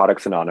do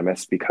Narcotics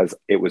Anonymous because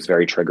it was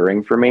very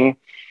triggering for me.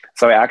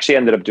 So I actually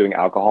ended up doing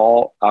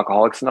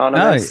Alcoholics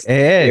Anonymous. Oh,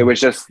 hey, it was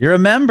just, you're a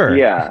member.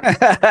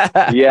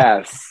 Yeah.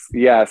 yes.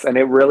 And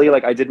it really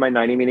like, I did my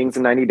 90 meetings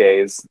in 90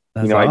 days.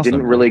 That's awesome. I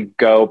didn't really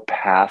go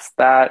past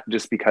that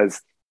just because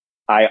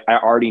I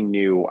already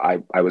knew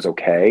I was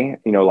okay.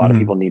 A lot of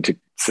people need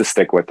to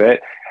stick with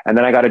it. And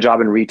then I got a job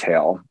in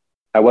retail.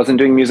 I wasn't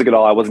doing music at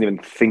all. I wasn't even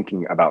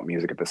thinking about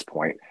music at this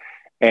point.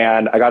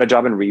 And I got a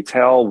job in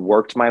retail,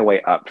 worked my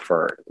way up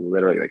for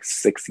literally like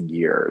 6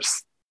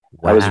 years.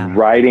 Wow.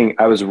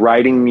 I was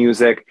writing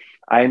music.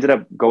 I ended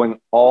up going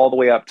all the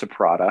way up to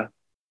Prada.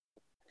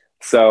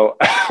 So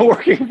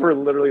working for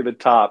literally the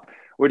top,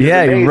 which is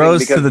amazing. You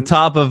rose to the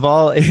top of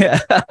all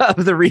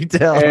of the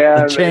retail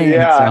chain,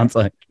 it sounds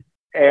like.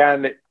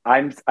 And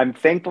I'm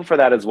thankful for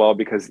that as well,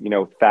 because,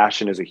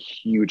 fashion is a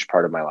huge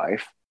part of my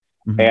life.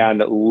 Mm-hmm. And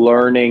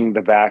learning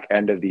the back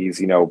end of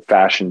these,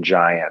 fashion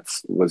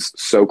giants was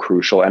so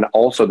crucial. And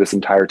also this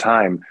entire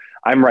time,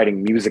 I'm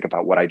writing music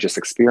about what I just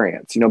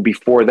experienced.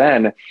 Before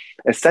then,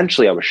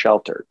 essentially I was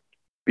sheltered.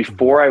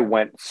 Before I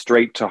went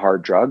straight to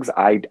hard drugs,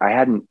 I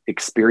hadn't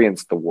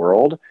experienced the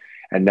world.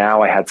 And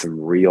now I had some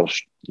real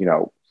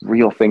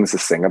things to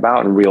sing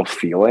about and real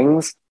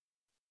feelings.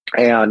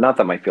 And not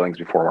that my feelings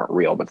before weren't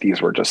real, but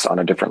these were just on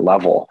a different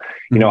level.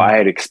 Mm-hmm. I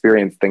had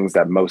experienced things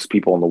that most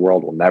people in the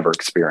world will never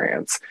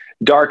experience.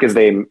 Dark as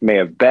they may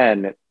have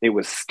been, it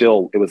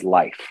was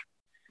life.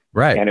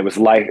 Right. And it was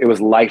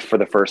life for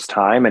the first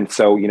time. And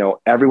so,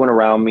 everyone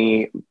around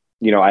me,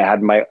 I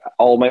had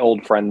all my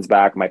old friends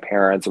back, my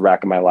parents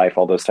back in my life,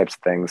 all those types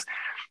of things.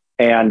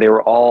 And they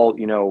were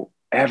all,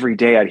 every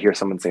day I'd hear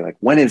someone say like,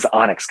 when is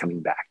Onicks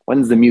coming back?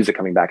 When's the music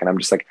coming back? And I'm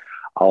just like,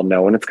 I'll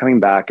know when it's coming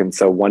back. And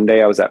so one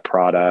day I was at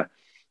Prada.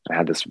 I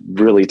had this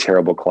really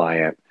terrible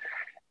client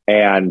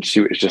and she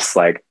was just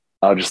like,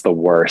 oh, just the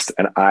worst.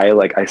 And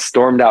I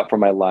stormed out for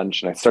my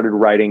lunch and I started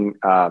writing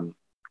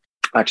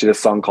actually this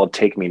song called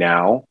Take Me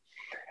Now.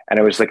 And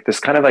it was like this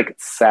kind of like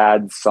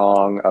sad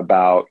song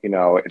about,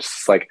 it's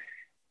just like,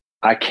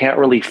 I can't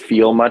really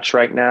feel much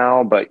right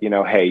now, but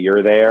hey,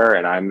 you're there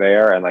and I'm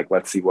there. And like,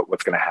 let's see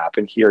what's going to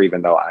happen here,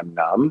 even though I'm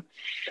numb.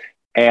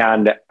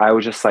 And I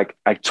was just like,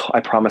 I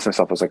promised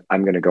myself, I was like,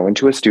 I'm going to go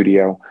into a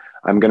studio.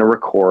 I'm going to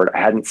record. I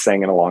hadn't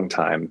sang in a long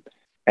time.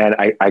 And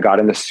I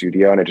got in the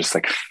studio and it just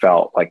like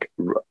felt like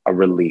a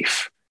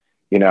relief.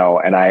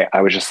 and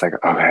I was just like,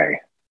 okay,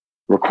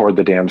 record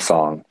the damn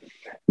song,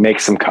 make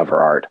some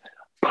cover art,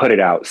 put it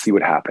out, see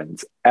what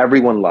happens.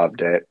 Everyone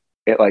loved it.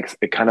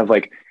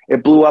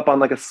 It blew up on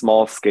like a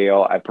small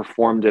scale. I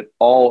performed it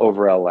all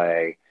over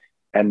LA.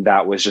 And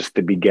that was just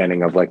the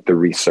beginning of like the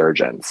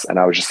resurgence. And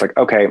I was just like,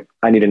 okay,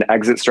 I need an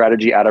exit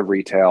strategy out of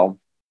retail.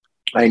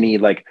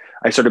 I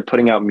started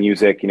putting out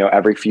music,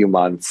 every few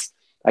months.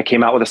 I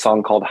came out with a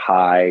song called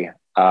High.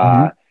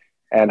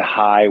 And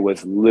High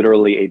was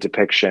literally a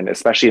depiction,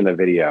 especially in the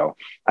video.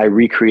 I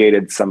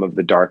recreated some of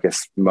the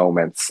darkest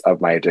moments of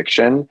my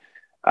addiction.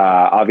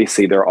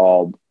 Obviously, they're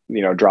all,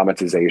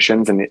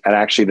 dramatizations. And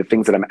actually, the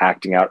things that I'm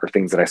acting out are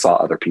things that I saw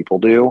other people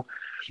do.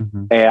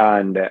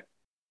 And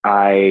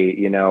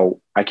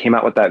I came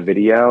out with that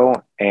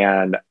video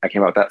and I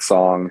came out with that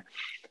song.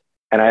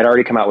 And I had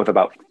already come out with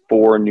about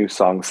 4 new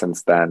songs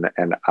since then.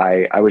 And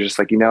I was just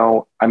like,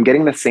 I'm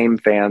getting the same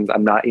fans.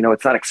 I'm not,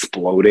 it's not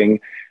exploding.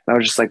 And I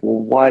was just like,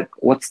 well,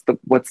 what's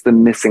the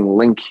missing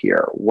link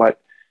here? What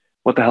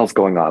the hell's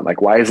going on?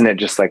 Like, why isn't it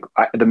just like,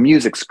 the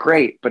music's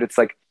great, but it's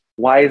like,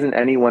 why isn't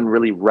anyone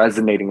really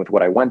resonating with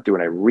what I went through?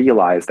 And I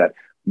realized that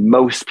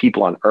most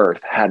people on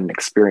earth hadn't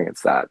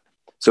experienced that.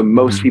 So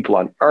most people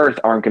on earth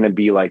aren't going to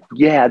be like,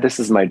 yeah, this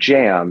is my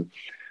jam.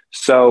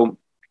 So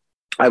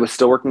I was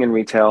still working in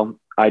retail.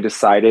 I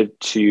decided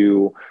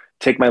to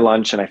take my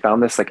lunch and I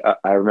found this,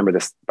 I remember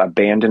this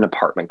abandoned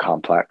apartment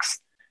complex.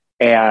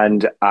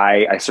 And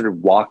I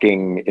started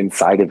walking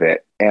inside of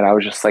it. And I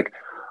was just like,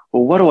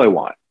 well, what do I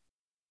want?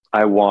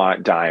 I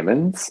want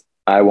diamonds.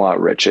 I want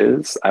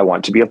riches. I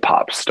want to be a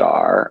pop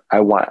star.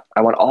 I want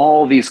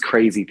all these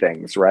crazy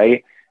things,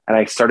 right? And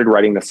I started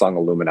writing the song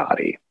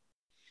Illuminati.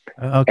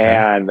 Okay.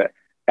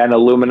 And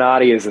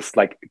Illuminati is just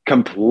like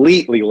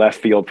completely left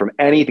field from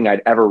anything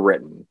I'd ever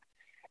written.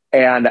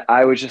 And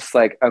I was just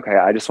like, okay,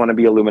 I just want to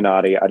be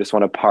Illuminati. I just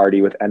want to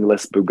party with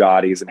endless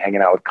Bugattis and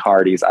hanging out with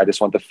Cardis. I just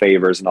want the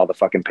favors and all the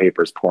fucking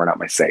papers pouring out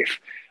my safe.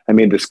 I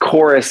made this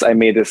chorus. I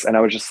made this, and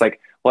I was just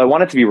like, well, I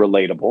want it to be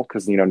relatable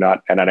because,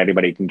 not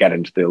anybody can get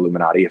into the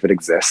Illuminati if it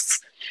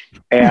exists.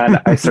 And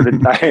I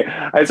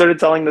started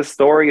telling the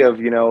story of,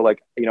 I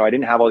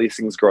didn't have all these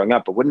things growing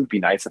up, but wouldn't it be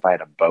nice if I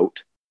had a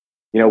boat?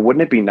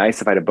 Wouldn't it be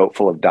nice if I had a boat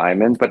full of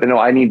diamonds? But no,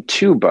 I need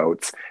 2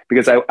 boats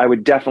because I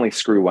would definitely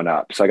screw one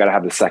up. So I got to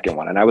have the second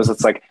one. And I was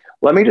just like,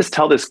 let me just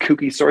tell this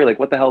kooky story. Like,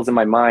 what the hell's in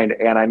my mind?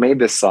 And I made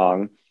this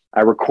song.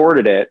 I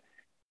recorded it.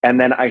 And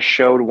then I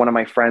showed one of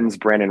my friends,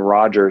 Brandon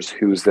Rogers,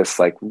 who's this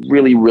like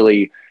really,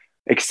 really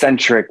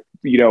eccentric,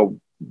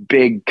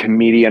 big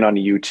comedian on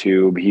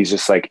YouTube. He's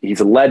just like, he's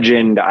a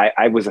legend.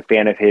 I was a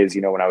fan of his,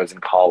 when I was in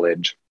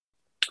college.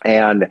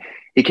 And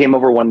he came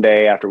over one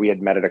day after we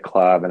had met at a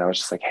club, and I was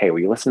just like, hey, will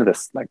you listen to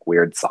this like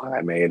weird song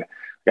I made?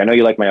 I know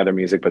you like my other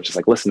music, but just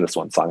like listen to this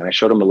one song. And I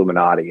showed him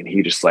Illuminati, and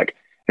he just like,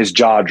 his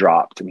jaw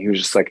dropped, and he was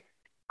just like,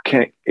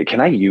 can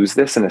I use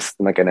this in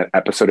an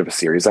episode of a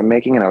series I'm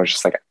making? And I was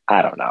just like,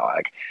 I don't know.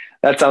 Like,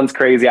 that sounds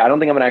crazy. I don't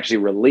think I'm gonna actually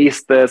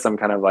release this. I'm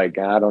kind of like,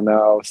 I don't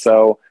know.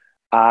 So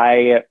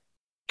I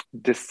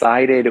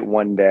decided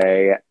one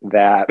day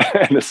that,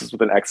 and this is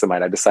with an ex of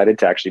mine, I decided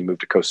to actually move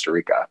to Costa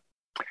Rica.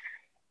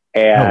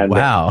 And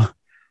wow.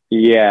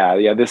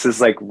 Yeah. This is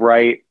like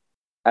right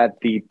at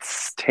the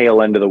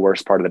tail end of the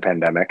worst part of the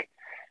pandemic.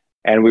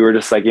 And we were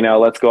just like,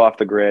 let's go off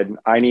the grid.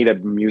 I need a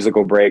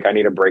musical break. I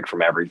need a break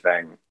from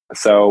everything.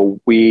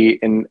 So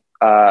in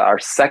our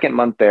second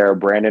month there,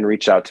 Brandon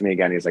reached out to me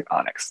again. He's like,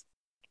 Onicks,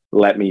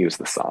 let me use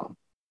the song.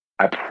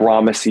 I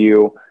promise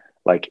you,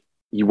 like,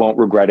 you won't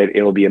regret it.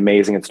 It'll be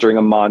amazing. It's during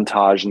a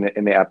montage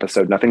in the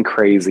episode, nothing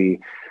crazy.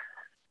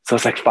 So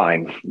it's like,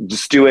 fine,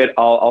 just do it.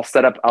 I'll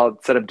set up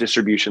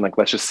distribution. Like,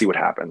 let's just see what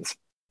happens.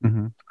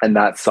 And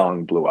that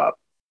song blew up.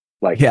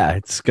 Like, yeah,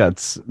 it's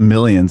got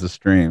millions of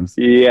streams.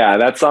 Yeah,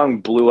 that song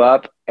blew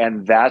up.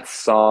 And that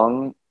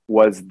song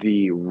was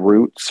the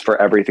roots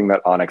for everything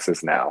that Onicks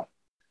is now.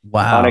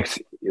 Wow. Onicks,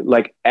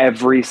 like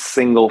every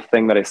single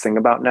thing that I sing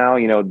about now,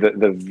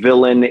 the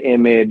villain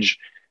image,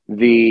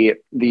 the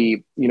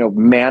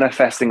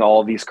manifesting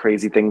all these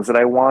crazy things that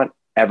I want,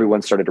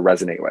 everyone started to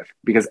resonate with,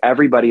 because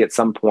everybody at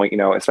some point,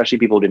 especially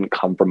people who didn't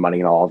come from money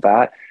and all of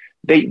that,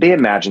 they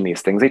imagine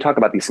these things. They talk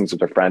about these things with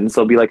their friends.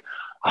 They'll be like,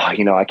 oh,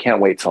 I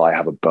can't wait till I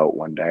have a boat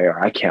one day, or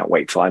I can't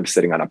wait till I'm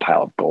sitting on a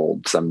pile of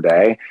gold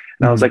someday.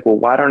 And I was like, well,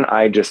 why don't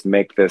I just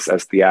make this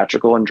as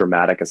theatrical and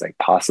dramatic as I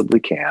possibly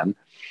can?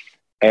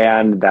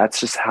 And that's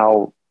just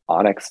how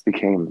Onicks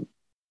became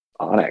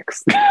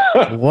Onicks.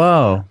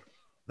 Whoa,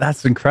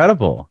 that's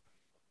incredible.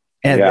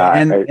 And yeah,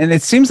 and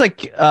it seems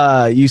like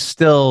you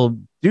still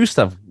do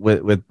stuff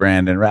with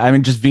Brandon, right? I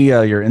mean, just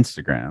via your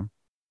Instagram.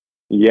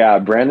 Yeah,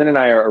 Brandon and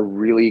I are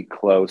really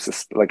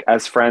close, like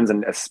as friends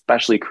and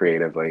especially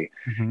creatively.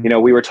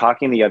 We were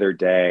talking the other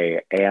day,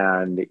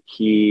 and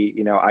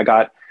he, I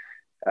got,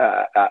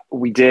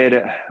 we did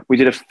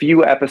a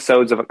few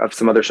episodes of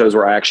some other shows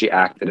where I actually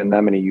acted in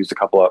them, and he used a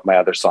couple of my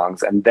other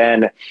songs. And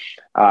then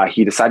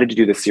he decided to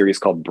do this series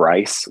called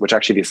Bryce, which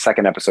actually the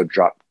second episode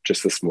dropped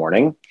just this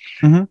morning.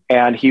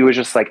 And he was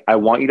just like, I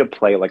want you to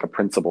play like a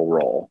principal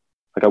role.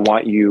 Like, I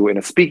want you in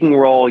a speaking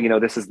role. You know,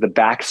 this is the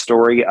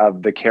backstory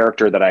of the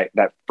character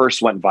that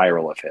first went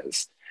viral of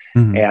his.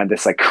 Mhm. And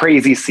this like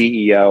crazy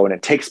CEO, and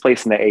it takes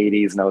place in the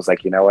 80s. And I was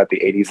like, you know what? The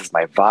 80s is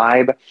my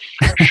vibe.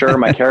 Sure.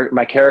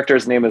 My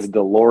character's name is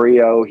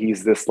Delorio.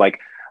 He's this like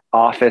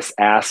office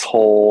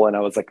asshole. And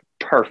I was like,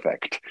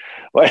 perfect.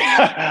 Like,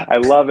 I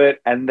love it.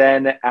 And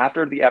then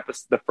after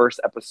the first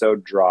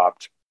episode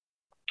dropped,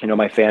 you know,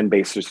 my fan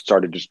base just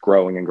started just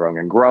growing and growing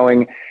and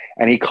growing.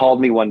 And he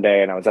called me one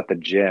day, and I was at the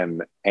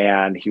gym,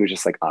 and he was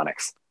just like,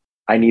 Onyx,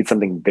 I need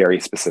something very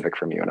specific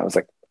from you. And I was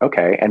like,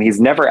 okay. And he's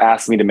never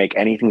asked me to make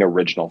anything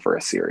original for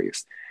a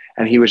series.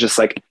 And he was just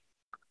like,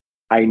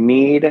 I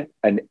need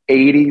an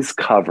 80s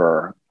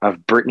cover of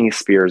Britney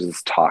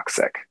Spears'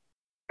 Toxic.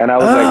 And I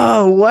was like,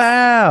 Oh,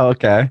 wow.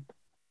 Okay.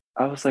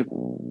 I was like,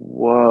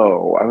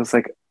 whoa. I was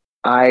like,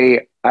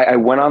 I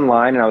went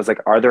online and I was like,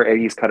 are there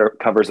 80s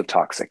covers of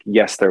Toxic?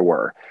 Yes, there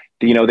were.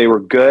 You know, they were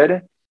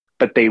good,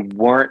 but they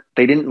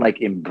didn't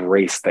like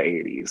embrace the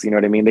 80s. You know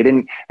what I mean? They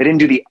didn't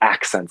do the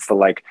accents,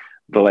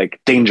 the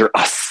Danger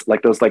Us,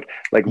 like those like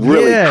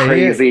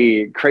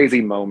really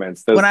crazy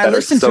moments. Those When I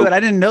listened to it, I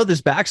didn't know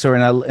this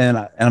backstory,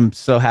 and I'm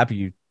so happy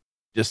you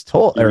just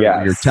told, or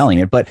you're telling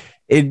it. But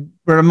it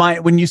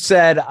when you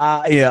said,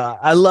 yeah,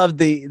 I love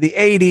the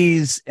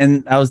 80s,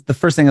 and the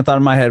first thing I thought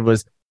in my head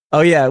was, oh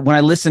yeah, when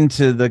I listened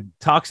to the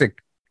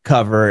Toxic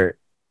cover,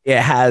 it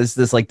has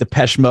this like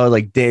Depeche Mode,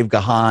 like Dave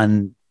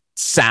Gahan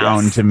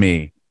sound to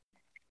me.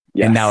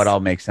 Yes. And now it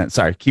all makes sense.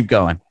 Sorry, keep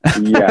going.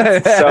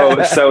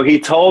 Yeah. So he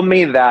told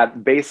me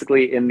that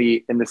basically in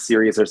the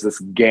series, there's this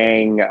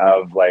gang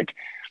of like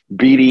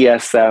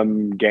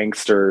BDSM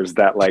gangsters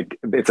that like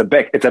it's a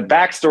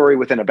backstory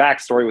within a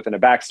backstory within a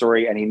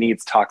backstory, and he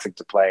needs Toxic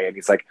to play. And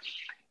he's like,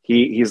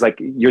 he's like,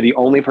 you're the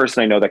only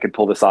person I know that could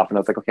pull this off. And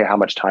I was like, okay, how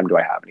much time do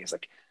I have? And he's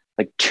like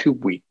 2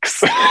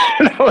 weeks. And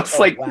I was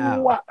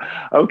wow.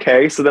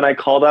 Okay. So then I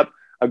called up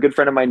a good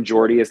friend of mine,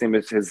 Jordy. His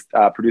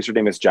producer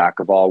name is Jack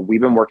of All.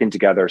 We've been working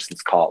together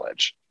since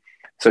college.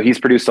 So he's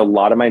produced a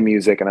lot of my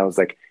music. And I was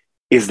like,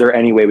 is there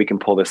any way we can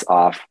pull this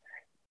off?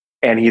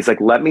 And he's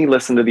like, let me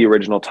listen to the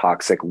original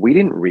Toxic. We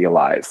didn't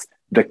realize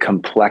the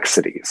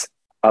complexities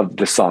of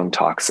the song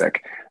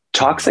Toxic.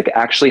 Toxic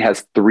actually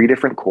has 3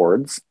 different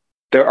chords.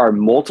 There are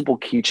multiple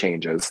key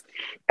changes,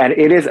 and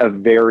it is a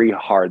very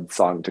hard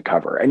song to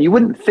cover. And you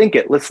wouldn't think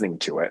it listening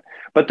to it,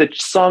 but the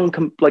song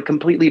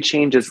completely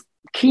changes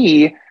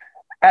key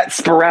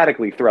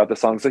sporadically throughout the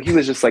song. So he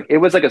was just like, it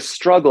was like a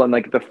struggle. And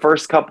like the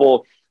first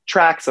couple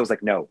tracks, I was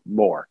like, no,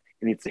 more.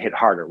 It needs to hit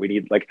harder. We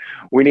need the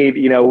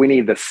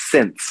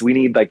synths. We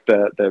need like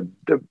the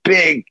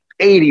big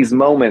 80s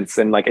moments.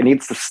 And like, it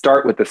needs to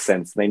start with the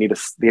synths. They need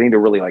to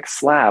really like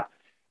slap.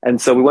 And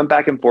so we went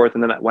back and forth.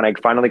 And then when I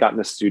finally got in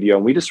the studio,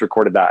 and we just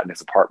recorded that in his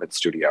apartment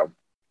studio,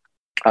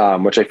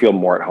 which I feel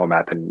more at home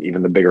at than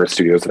even the bigger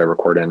studios that I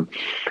record in.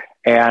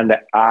 And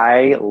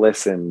I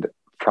listened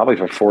probably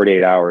for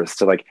 48 hours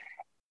to like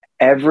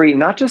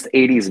not just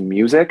 80s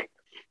music,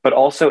 but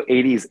also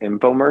 80s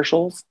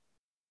infomercials,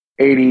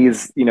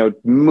 80s,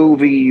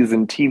 movies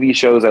and TV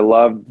shows. I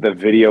love the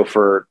video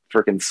for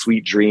freaking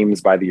Sweet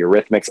Dreams by the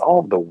Eurythmics, all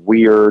of the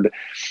weird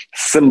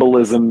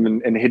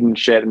symbolism and hidden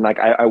shit. And like,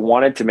 I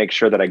wanted to make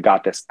sure that I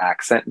got this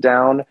accent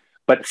down,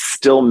 but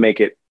still make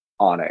it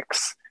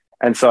Onicks.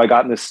 And so I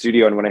got in the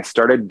studio, and when I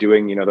started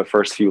doing, the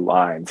first few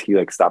lines, he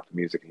like stopped the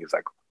music and he was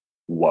like,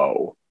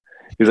 whoa.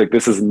 He's like,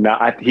 this is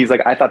not, he's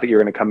like, I thought that you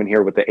were going to come in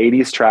here with the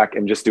 80s track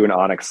and just do an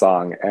Onicks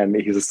song. And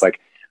he's just like,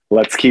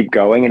 let's keep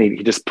going. And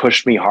he just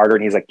pushed me harder.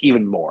 And he's like,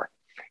 even more,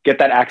 get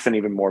that accent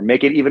even more,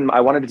 make it even, I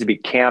wanted it to be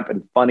camp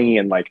and funny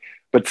and like,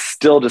 but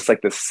still just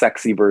like this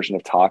sexy version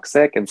of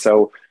Toxic. And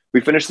so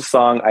we finished the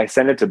song. I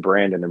sent it to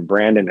Brandon, and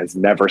Brandon has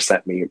never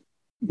sent me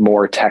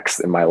more texts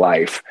in my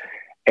life.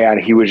 And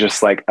he was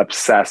just like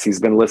obsessed.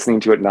 He's been listening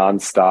to it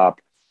nonstop.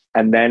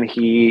 And then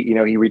he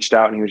reached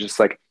out and he was just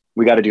like,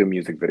 we got to do a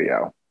music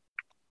video.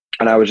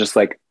 And I was just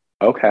like,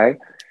 okay.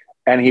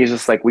 And he's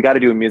just like, we got to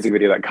do a music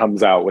video that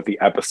comes out with the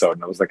episode.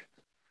 And I was like,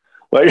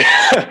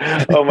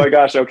 oh my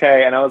gosh.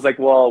 Okay. And I was like,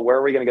 well, where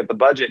are we going to get the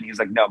budget? And he's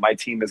like, no, my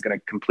team is going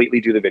to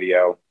completely do the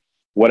video.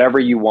 Whatever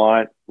you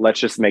want, let's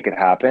just make it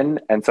happen.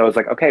 And so I was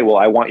like, okay, well,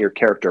 I want your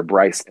character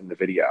Bryce in the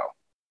video.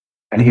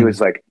 And he was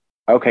like,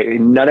 okay.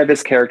 None of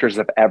his characters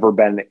have ever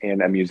been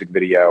in a music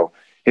video.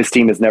 His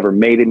team has never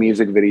made a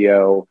music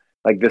video.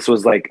 Like this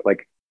was like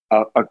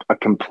a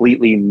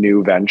completely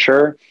new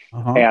venture.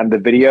 And the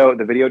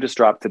video just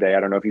dropped today. I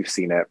don't know if you've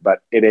seen it, but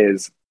it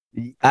is.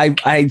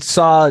 I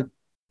saw,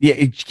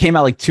 it came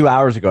out like 2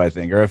 hours ago, I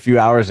think, or a few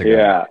hours ago.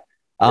 Yeah.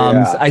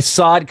 I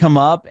saw it come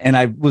up, and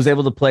I was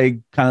able to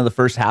play kind of the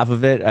first half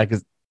of it,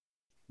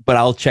 but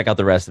I'll check out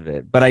the rest of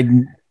it. But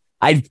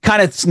I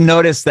kind of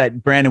noticed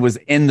that Brandon was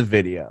in the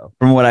video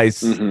from what I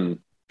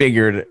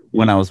figured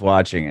when I was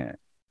watching it.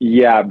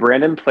 Yeah,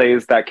 Brandon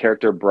plays that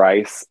character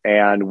Bryce,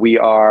 and we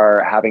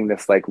are having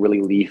this like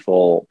really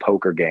lethal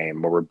poker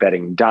game where we're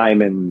betting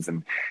diamonds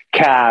and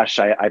cash.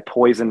 I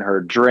poison her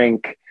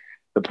drink.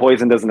 The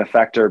poison doesn't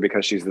affect her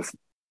because she's this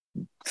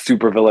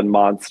supervillain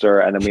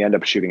monster, and then we end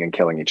up shooting and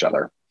killing each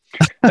other.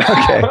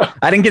 Okay.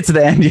 I didn't get to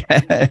the end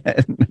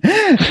yet.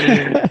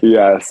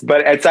 Yes,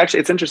 but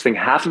it's interesting.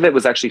 Half of it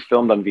was actually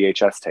filmed on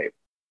VHS tape.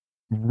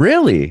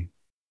 Really?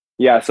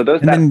 Yeah, so And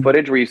that then,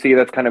 footage where you see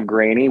that's kind of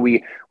grainy,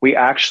 we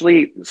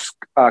actually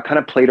kind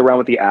of played around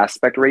with the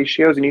aspect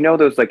ratios, and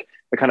those like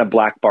the kind of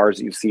black bars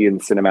that you see in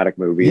cinematic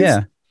movies.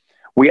 yeah.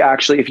 We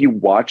actually, if you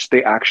watch,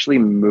 they actually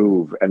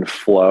move and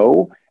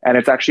flow, and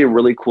it's actually a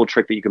really cool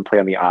trick that you can play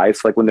on the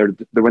eyes. So like when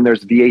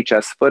there's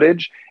VHS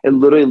footage, it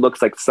literally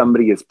looks like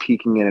somebody is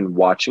peeking in and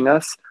watching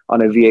us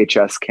on a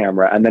VHS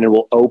camera, and then it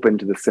will open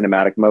to the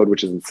cinematic mode,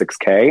 which is in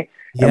 6K.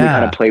 Yeah. And we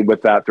kind of played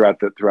with that throughout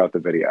the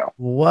video.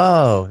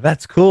 Whoa,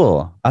 that's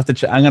cool. I have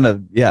to I'm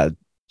gonna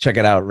check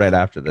it out right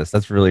after this.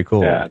 That's really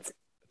cool. Yeah, it's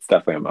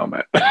definitely a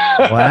moment.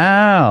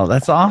 Wow,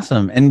 that's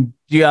awesome. And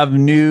do you have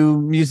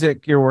new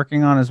music you're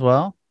working on as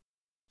well?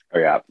 Oh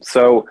yeah.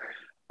 So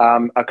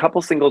a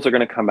couple singles are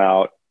going to come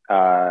out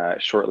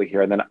shortly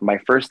here, and then my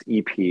first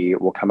EP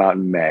will come out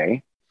in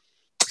May.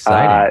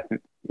 Exciting.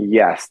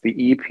 Yes,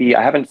 the EP.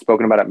 I haven't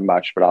spoken about it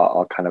much, but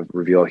I'll kind of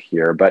reveal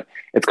here. But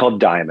it's called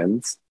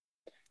Diamonds.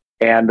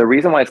 And the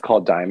reason why it's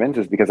called Diamonds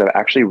is because I've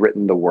actually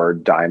written the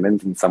word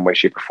diamonds in some way,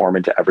 shape, or form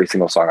into every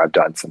single song I've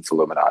done since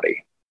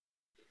Illuminati.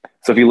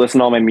 So if you listen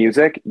to all my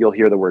music, you'll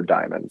hear the word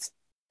diamonds.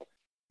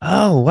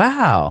 Oh,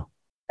 wow.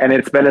 And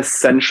it's been a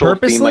central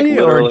Purposely theme,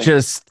 like or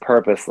just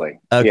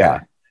purposely. okay. Yeah.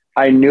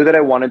 I knew that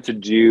I wanted to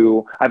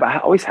do, I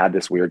always had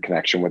this weird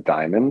connection with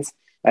diamonds.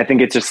 I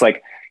think it's just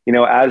like,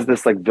 as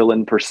this like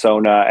villain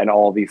persona and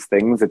all these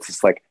things, it's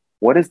just like,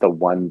 what is the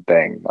one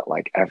thing that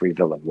like every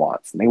villain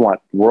wants? And they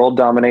want world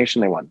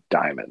domination. They want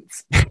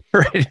diamonds.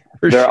 Right,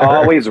 they're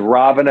always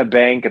robbing a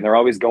bank, and they're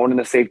always going in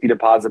the safety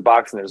deposit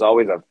box. And there's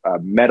always a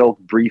metal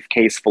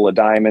briefcase full of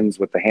diamonds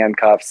with the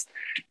handcuffs.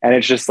 And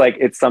it's just like,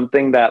 it's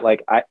something that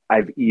like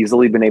I've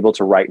easily been able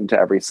to write into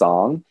every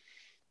song.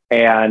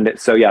 And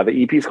so, yeah,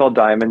 the EP is called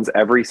Diamonds.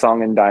 Every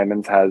song in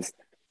Diamonds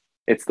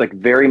it's like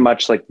very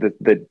much like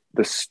the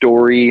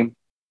story,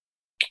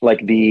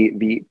 like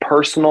the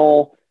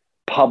personal,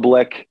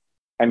 public,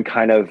 and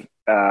kind of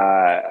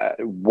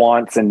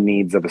wants and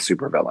needs of a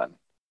supervillain.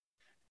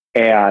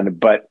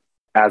 But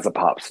as a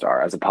pop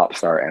star and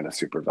a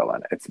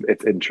supervillain,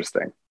 it's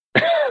interesting.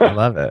 I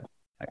love it.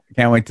 I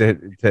can't wait to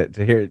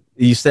hear it.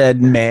 You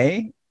said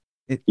May?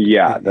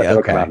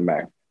 That'll come out in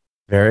May.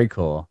 Very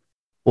cool.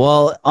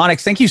 Well,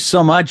 Onicks, thank you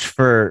so much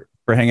for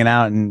hanging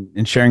out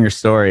and sharing your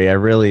story. I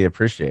really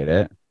appreciate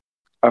it.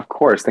 Of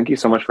course. Thank you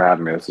so much for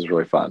having me. This is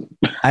really fun.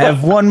 I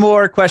have one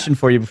more question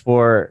for you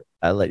before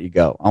I let you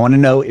go. I want to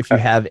know if you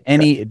have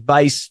any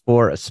advice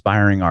for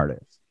aspiring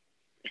artists.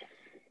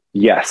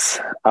 Yes.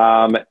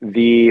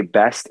 The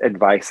best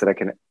advice that I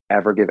can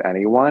ever give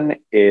anyone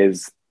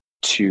is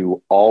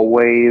to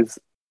always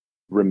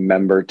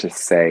remember to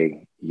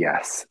say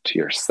yes to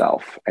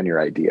yourself and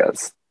your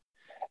ideas.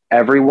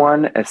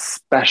 Everyone,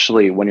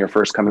 especially when you're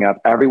first coming up,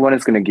 everyone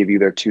is going to give you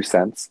their 2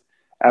 cents.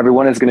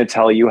 Everyone is going to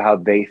tell you how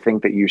they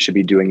think that you should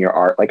be doing your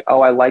art. Like, oh,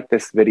 I like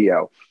this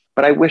video,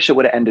 but I wish it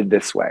would have ended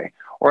this way.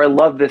 Or I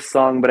love this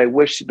song, but I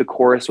wish the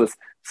chorus was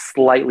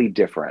slightly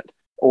different.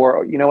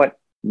 Or, you know what?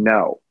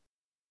 No.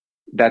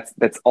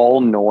 That's all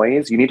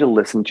noise. You need to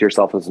listen to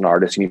yourself as an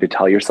artist. You need to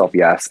tell yourself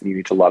yes, and you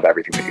need to love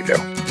everything that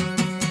you do.